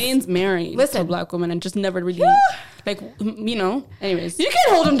he's Bane's married to a Listen. black woman and just never really like anyways. You can't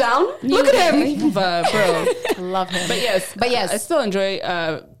hold him down. Look at him. But bro, Love him. but yes, I still enjoy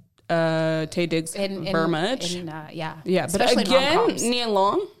Tay Diggs very much. Yeah. Yeah, but Especially in again, rom-coms. Nia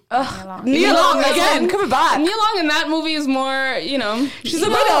Long. Nia Long again, coming back. Nia Long in that movie is more, She's a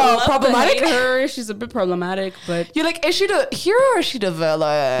bit problematic. Her, she's a bit problematic, but You're like, is she the hero or is she the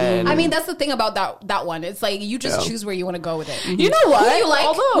villain? I mean, that's the thing about that one. It's like you just choose where you want to go with it. You know what? Who do you like?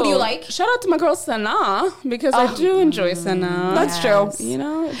 although Who do you like? shout out to my girl Sana because I do enjoy Sana. That's true.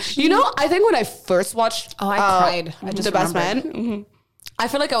 I think when I first watched Oh, I cried. I just The Best remembered. Man, I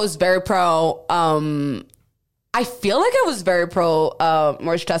feel like I was very pro. I feel like I was very pro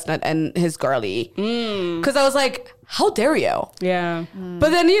Morris Chestnut and his girlie. Because I was like, how dare you? yeah. But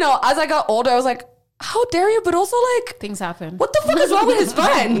then, as I got older, I was like, how dare you? But also, like, Things happen. what the fuck is wrong with his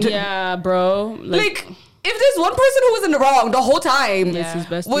friend? Yeah, bro. Like, if there's one person who was in the wrong the whole time, It's his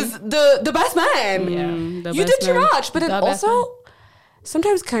bestie. was the best man. the You best did too man. much. But then The best also,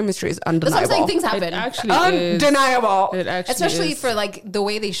 sometimes chemistry is That's what I'm undeniable. saying. Things It happen. actually is. Undeniable. It actually Especially is. for like the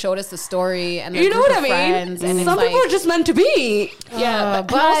way they showed us the story and the You know group what I of mean? friends, and Some it's people like, are just meant to be. Yeah,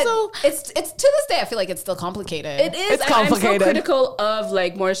 but also it's to this day I feel like it's still complicated. it is. It's and I'm complicated. so critical of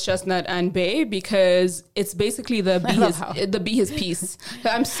like Morris Chestnut and Bay because it's basically the be his piece.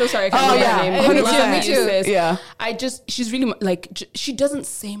 I'm so sorry I can't Oh, remember yeah. her name. 100%. Love Me you, too. sis. Yeah. She's really like she doesn't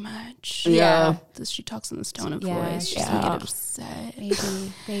say much. Yeah. She talks in this tone of Yeah, voice. She yeah. doesn't get upset.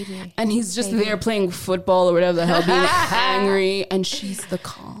 baby. And he's just there playing football or whatever the hell, being angry, and she's the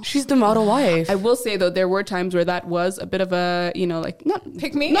calm. She's the model wife. I will say though, there were times where that was a bit of a, like not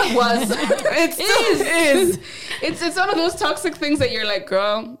Pick me. Not was. It is. It's one of those toxic things that you're like,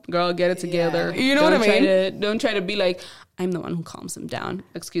 girl, get it together. You know what I mean? Don't try to be like, I'm the one who calms him down.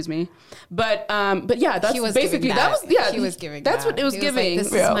 Excuse me. But yeah, that's He was basically giving that was yeah. He was giving. That's what it was He giving. Like,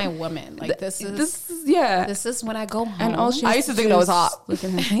 this Yeah. is my woman. Like this is when I go home. And all she I used to think that was hot. Look at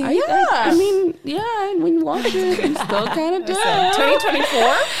him. I mean, yeah. And when you watch it, you still kind of do.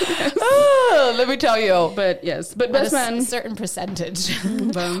 2024. Oh, let me tell you. But yes, but At best a man. certain percentage.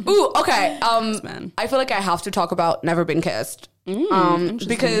 Ooh, okay. man. I feel like I have to talk about Never Been Kissed.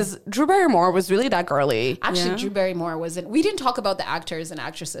 Because Drew Barrymore was really that girly. Actually, Yeah. Drew Barrymore wasn't. We didn't talk about the actors and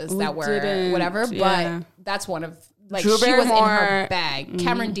actresses that were didn't, whatever, yeah. but that's one of like Drew she was in her Barrymore, bag.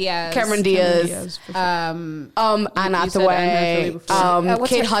 Cameron Diaz. Cameron Diaz, Yes, for sure. Anne Anne Hathaway, Hathaway before. What's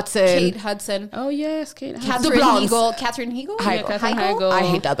Kate her- Hudson. Kate Hudson. Oh yes, Kate. Catherine blondes. Hegel. Catherine Hegel. Heigl. Catherine Heigl. I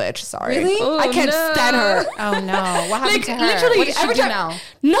hate that bitch. Sorry, Really? Oh, I can't no. stand her. Oh no! What happened Like to her? literally what did she every do time, now?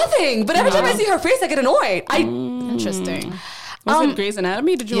 nothing. But every time I see her face, I get annoyed. Interesting. Was it Grey's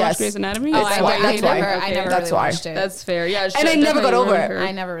Anatomy? Did you watch Grey's Anatomy? Oh, That's why. I never really watched it. That's fair. Yeah, And I never got over it.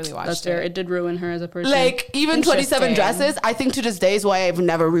 I never really watched That's it. fair. It did ruin her as a person. Like, even 27 Interesting. Dresses, I think to this day is why I've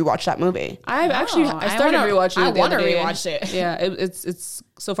never rewatched that movie. I started rewatching it. I want to the other day. rewatch it. Yeah, it's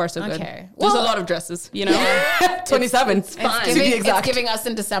so far so good. Okay. There's Well- a lot of dresses, you know. 27. It's fine. To be exact. It's giving us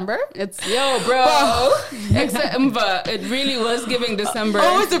in December. It's bro. Except, but it really was giving December.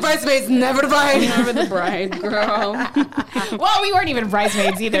 Always the bridesmaids, never the bride. Never the bride, girl. Well, we weren't even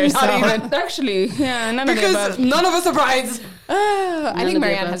bridesmaids either. Not even. Actually, yeah, none of Because the above. none of us are brides. I think the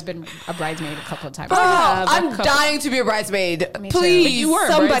Marianne above. has been a bridesmaid a couple of times. I'm dying to be a bridesmaid. too. Please, But you were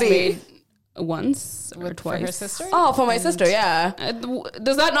somebody. a bridesmaid once or twice. For her sister? Oh, for my sister, yeah.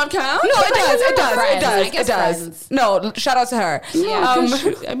 Does that not count? No, it does. It does. friends. It does. I guess It does. friends. No, shout out to her. Yeah.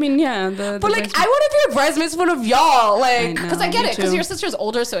 I mean, yeah. But like, I want to be a bridesmaid for one of y'all. Like, know. Because I get Me it. Because too. your sister's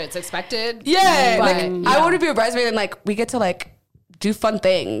older, so it's expected. yeah, But, like yeah. I want to be a bridesmaid and like we get to like do fun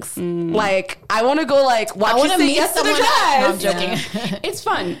things. Like I want to go like watch I you want to say meet yes to the someone. No, I'm dress. joking. It's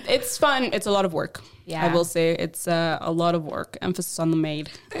fun. It's fun. It's a lot of work. Yeah. I will say it's a lot of work. Emphasis on the maid.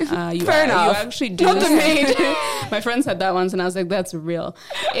 You Fair enough. You actually do. Not the maid. My friend said that once, and I was like, "That's real."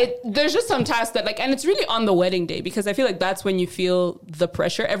 There's just some tasks that like, and it's really on the wedding day because I feel like that's when you feel the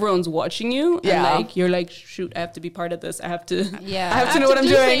pressure. Everyone's watching you, Yeah. and like you're like, "Shoot, I have to be part of this. I have to." Yeah. I have to know what I'm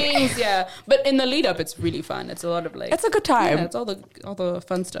do doing. things, yeah, but in the lead up, it's really fun. It's a lot of like. It's a good time. Yeah, it's all the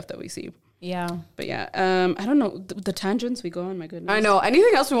fun stuff that we see. Yeah. But yeah, I don't know the tangents we go on. My goodness. I know.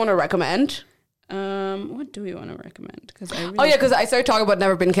 Anything else we want to recommend? What do we want to recommend? Because Oh yeah, because I started talking about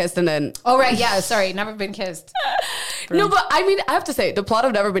Never Been Kissed and then Oh, right. Yeah. Sorry. Never been kissed. no, but I mean I have to say the plot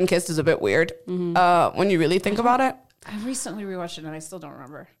of Never Been Kissed is a bit weird when you really think about it. I recently rewatched it and I still don't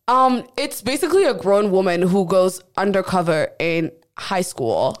remember. It's basically a grown woman who goes undercover in high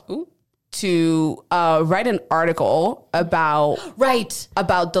school Ooh. to write an article about Right.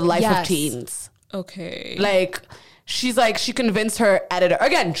 the life of Yes. teens. Okay. Like she's like she convinced her editor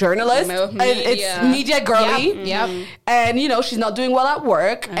again, journalist. It's media girly. Yep. And you know she's not doing well at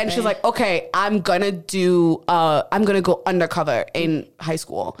work, and she's Okay. like, okay, I'm gonna go undercover in high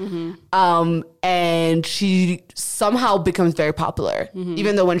school. And she somehow becomes very popular,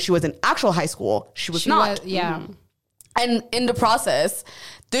 even though when she was in actual high school, she was not. Yeah. And in the process,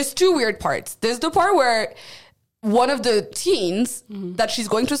 there's two weird parts. There's the part where one of the teens that she's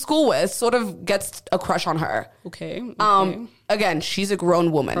going to school with sort of gets a crush on her. Okay. Again, she's a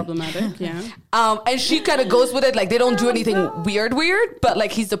grown woman. Problematic. Yeah. And she kind of goes with it. Like, they don't do anything weird, but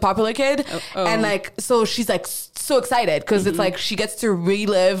like, he's the popular kid. And like, so she's like so excited because it's like she gets to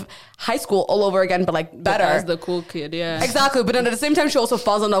relive high school all over again, but like better. As the cool kid. Yeah. Exactly. But then at the same time, she also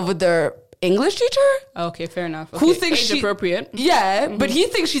falls in love with their English teacher. Okay. Fair enough. Okay. Who thinks age appropriate? Yeah, but he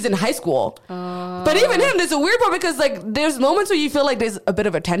thinks she's in high school. But even him, there's a weird part because like there's moments where you feel like there's a bit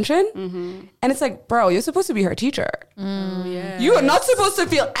of a tension, and it's like, bro, you're supposed to be her teacher. Yeah. You are not supposed to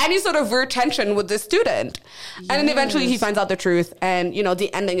feel any sort of weird tension with this student. And then eventually he finds out the truth, and you know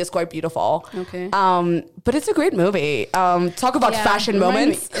the ending is quite beautiful. Okay. But it's a great movie. Talk about Yeah. fashion Remind me,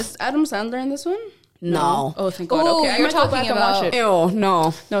 moments. is Adam Sandler in this one? No. Oh, thank God. Ooh, Okay, I you're might go back talking and watch about- it. Ew,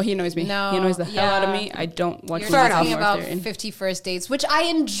 no. No, he annoys me. No, He annoys the hell out of yeah. me. I don't watch You're Fair movies talking anymore about if they're in. 50 First Dates, which I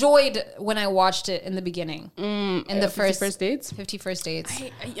enjoyed when I watched it in the beginning. In the 50 First Dates? 50 First Dates.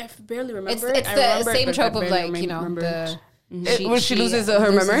 I barely remember. It's I the remember it, same but I trope of barely like, you know, remember it. When she loses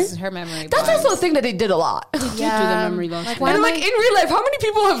her memory? loses her memory. That's vibes. also a thing that they did a lot. Do the memory loss. Like, thing. why And am like I- in real life, how many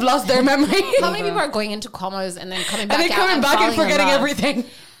people have lost their memory? How many people are going into comas and then coming back and then out coming back and falling in forgetting love? everything.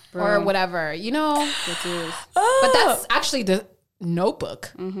 Or whatever, you know? It is. But that's actually the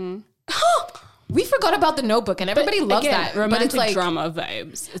Notebook. We forgot about the Notebook, and everybody loves Again, that. romantic but it's like, drama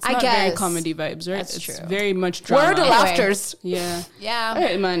vibes. It's I not very guess. comedy vibes, right? That's it's true. very much drama. Where are the Anyway. laughters? Yeah. yeah.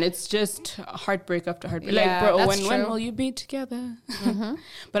 Hey, man, it's just heartbreak after heartbreak. Yeah, like, bro, that's when true. will you be together?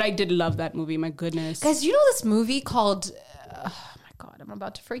 But I did love that movie. My goodness. Guys, you know this movie called, oh my God, I'm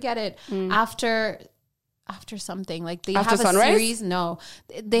about to forget it. After something, like they After have a Sunrise? series. No,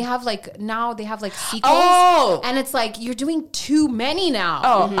 they have like sequels. Oh! And it's like, you're doing too many now.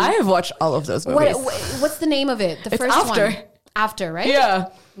 Oh, I have watched all of those movies. What's the name of it? The It's first After. one. After, right? Yeah.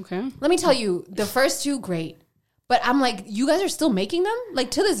 Okay. Let me tell you, the first two, great. But I'm like, you guys are still making them?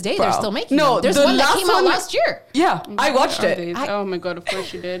 Like, to this day, they're Bro. still making No, them. There's the one that last came out one- last year. Yeah, I watched Oh, it. days. Oh my God, of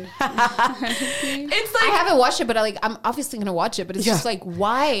course you did. It's I like haven't watched it, but I'm obviously going to watch it. But it's Yeah. just like,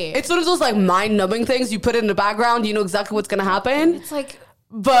 why? it's one of those like mind-numbing things. You put it in the background, you know exactly what's gonna happen. It's like,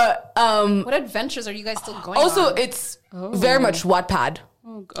 But what adventures are you guys still going also on? it's very much Wattpad.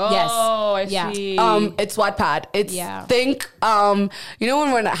 Oh I Yeah. see. It's Wattpad. It's Yeah. think you know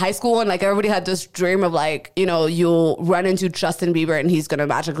when we're in high school and like everybody had this dream of like, you know, you'll run into Justin Bieber and he's gonna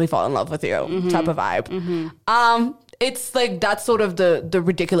magically fall in love with you type of vibe. It's like that's sort of the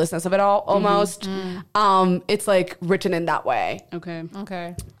ridiculousness of it all almost. It's like written in that way. Okay.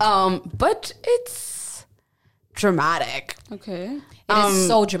 But it's dramatic. Okay. It is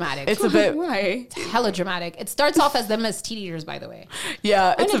so dramatic. It's a bit Why? hella dramatic. It starts off as them as teenagers, by the way.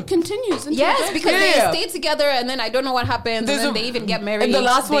 yeah, And it's it continues. Into Yes, the- because Yeah. they stay together and then I don't know what happens. There's and then a- they even get married. in the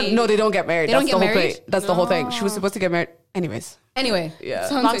last one, no, they don't get married. They That's don't the get whole married? thing. That's the whole thing. She was supposed to get married. Anyways. Anyway. Yeah.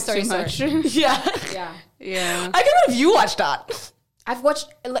 Sounds Long like story too much. Yeah. Yeah. Yeah. I can't know if you watched that. I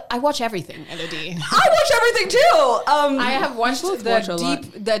watch everything, Elodie. I watch everything too. I have watched both watch a lot.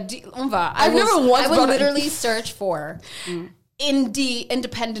 the deep. I've never once I will brought it- literally search for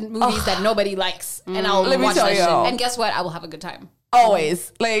independent movies that nobody likes, and I'll Let me watch tell that you. shit. And guess what? I will have a good time.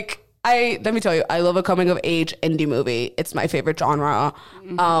 Always. Like let me tell you, I love a coming of age indie movie. It's my favorite genre.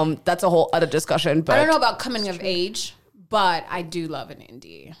 That's a whole other discussion, but I don't know about coming of age, but I do love an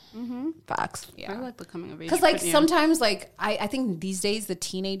indie. facts. I like the coming of age. Because like but yeah. sometimes like I think these days the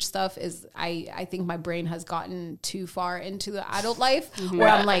teenage stuff is I think my brain has gotten too far into the adult life where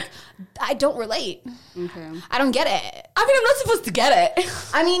I'm like I don't relate. Okay. I don't get it. I mean, I'm not supposed to get it.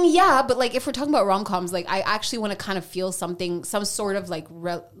 I mean, yeah, but like if we're talking about rom-coms, like I actually want to kind of feel something, some sort of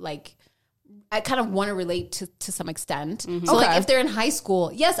like I kind of want to relate to some extent. So Okay. like if they're in high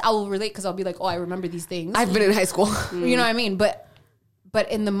school, yes, I will relate because I'll be like, oh, I remember these things. I've been in high school. You know what I mean? But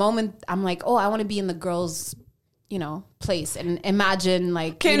in the moment, I'm like, oh, I want to be in the girls' place and imagine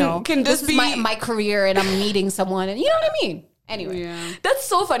like, Can this is be- my career and I'm meeting someone and you know what I mean? Anyway. Yeah. That's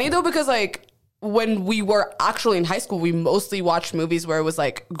so funny though, because like when we were actually in high school, we mostly watched movies where it was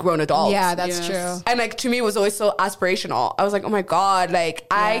like grown adults. Yeah, that's Yes. true. And like to me, it was always so aspirational. I was like, oh my God, like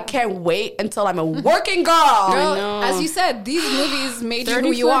I can't wait until I'm a working girl. Girl, know. as you said, these movies made you 30,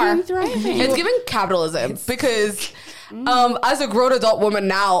 who you are. thriving. It's giving capitalism because as a grown adult woman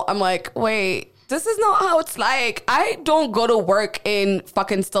now, I'm like, wait, this is not how it's like. I don't go to work in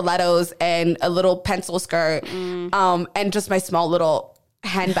fucking stilettos and a little pencil skirt and just my small little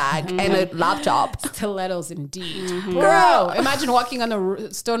handbag and a laptop. Stilettos indeed. Bro, imagine walking on the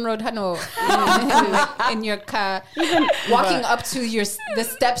Stone Road Hano in your car, walking up to the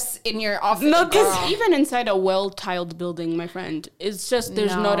steps in your office. No, 'cause Girl. Even inside a well-tiled building, my friend, it's just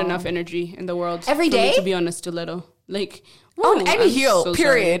there's not No. enough energy in the world Every for me day? to be on a stiletto. Like On any I'm heel, so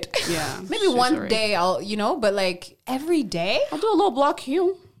period. sorry. Yeah, Maybe so one sorry. day I'll, but like every day. I'll do a little block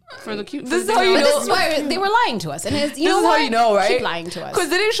heel for the cute. This is for the how you But know- this is why they were lying to us, and it's, This is how you know, right? Keep lying to us. Because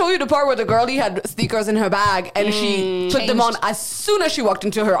they didn't show you the part where the girlie had sneakers in her bag and she put them on Changed. as soon as she walked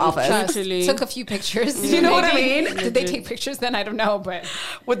into her office Trust. Literally. Took a few pictures. You know what I Maybe. mean? Did they take pictures then? I don't know, but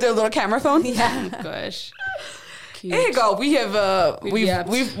with their little camera phone. yeah. Gosh. Cute. Here you go. We have yapped.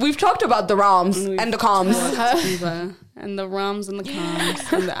 we've talked about the ROMs and the comms. And the roms and the coms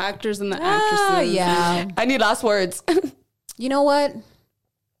and the actors and the Ah, actresses. yeah. I need last words. You know what?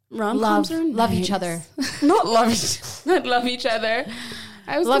 Rom-coms are Love each nice. other. Not love each. Not love each other.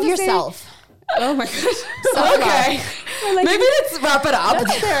 I was Love gonna say- yourself. oh my gosh. Okay. Maybe let's wrap it up.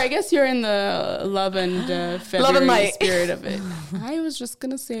 That's fair. I guess you're in the love and February Love and light. spirit of it. I was just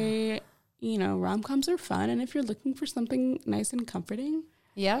gonna say, rom-coms are fun, and if you're looking for something nice and comforting,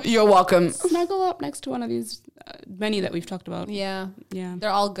 Yeah. You're welcome. snuggle up next to one of these many that we've talked about. Yeah. Yeah, They're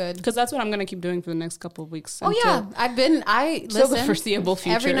all good. because that's what I'm gonna keep doing for the next couple of weeks. Oh yeah, Till the listen. foreseeable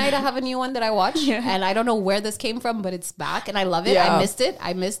future. Every night I have a new one that I watch, Yeah. and I don't know where this came from, but it's back, and I love it. Yeah. I missed it.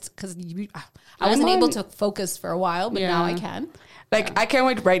 I missed because I wasn't I'm able on- to focus for a while, but now I can. Like I can't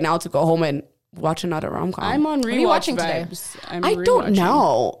wait right now to go home and watch another rom-com. I'm on are you rewatch watching today? vibes. I'm I don't rewatching.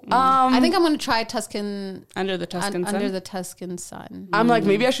 know. I think I'm gonna try Tuscan Under the Tuscan Sun. Under the Tuscan Sun. I'm like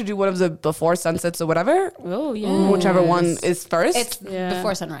maybe I should do one of the before sunsets or whatever. Oh yeah. Whichever one is first. It's Yeah.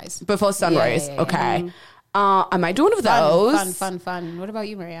 before sunrise. before sunrise. Yeah, yeah, yeah. Okay. I might do one of those. Fun. What about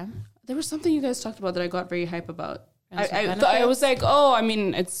you, Maria? There was something you guys talked about that I got very hype about. Friends with I Benefits? was like, oh, I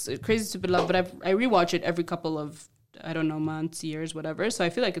mean, it's Crazy Stupid Love, but I rewatch it every couple of, I don't know, months, years, whatever. So I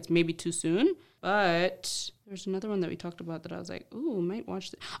feel like it's maybe too soon. But there's another one that we talked about that I was like, ooh, might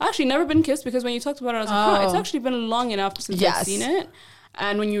watch this. I actually never been kissed because when you talked about it, I was like, it's actually been long enough since Yes. I've seen it.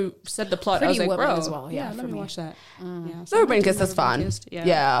 And when you said the plot, I Pretty was like, Woman bro, as well, yeah, let for me me. watch that. Yeah, So Never Been Kissed Never is Been fun. Kissed,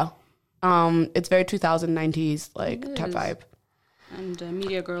 Yeah. It's very 2090s like It type is. vibe. And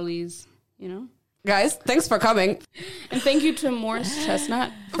media girlies, Guys, thanks for coming. And thank you to Morris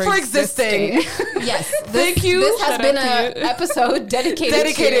Chestnut for existing. Yes. Thank you. This has Shout been out an to you. episode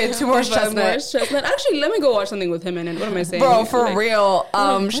dedicated To Morris By Chestnut. Morris Chestnut. Actually, let me go watch something with him in it. What am I saying? Bro, for Like, real.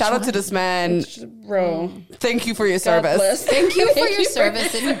 Shout out to this man. Bro. Thank you for your God service. bless. Thank you for Thank your you for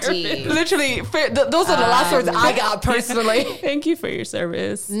service, your indeed. Literally, those are the last words I got personally. Thank you for your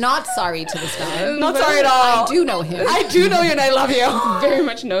service. Not sorry to this guy. Not sorry at all. I do know him. I do know you and I love you. Very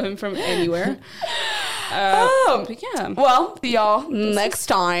much know him from anywhere. But yeah. Well, see y'all next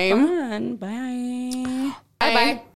time. Fun. Bye. Bye bye.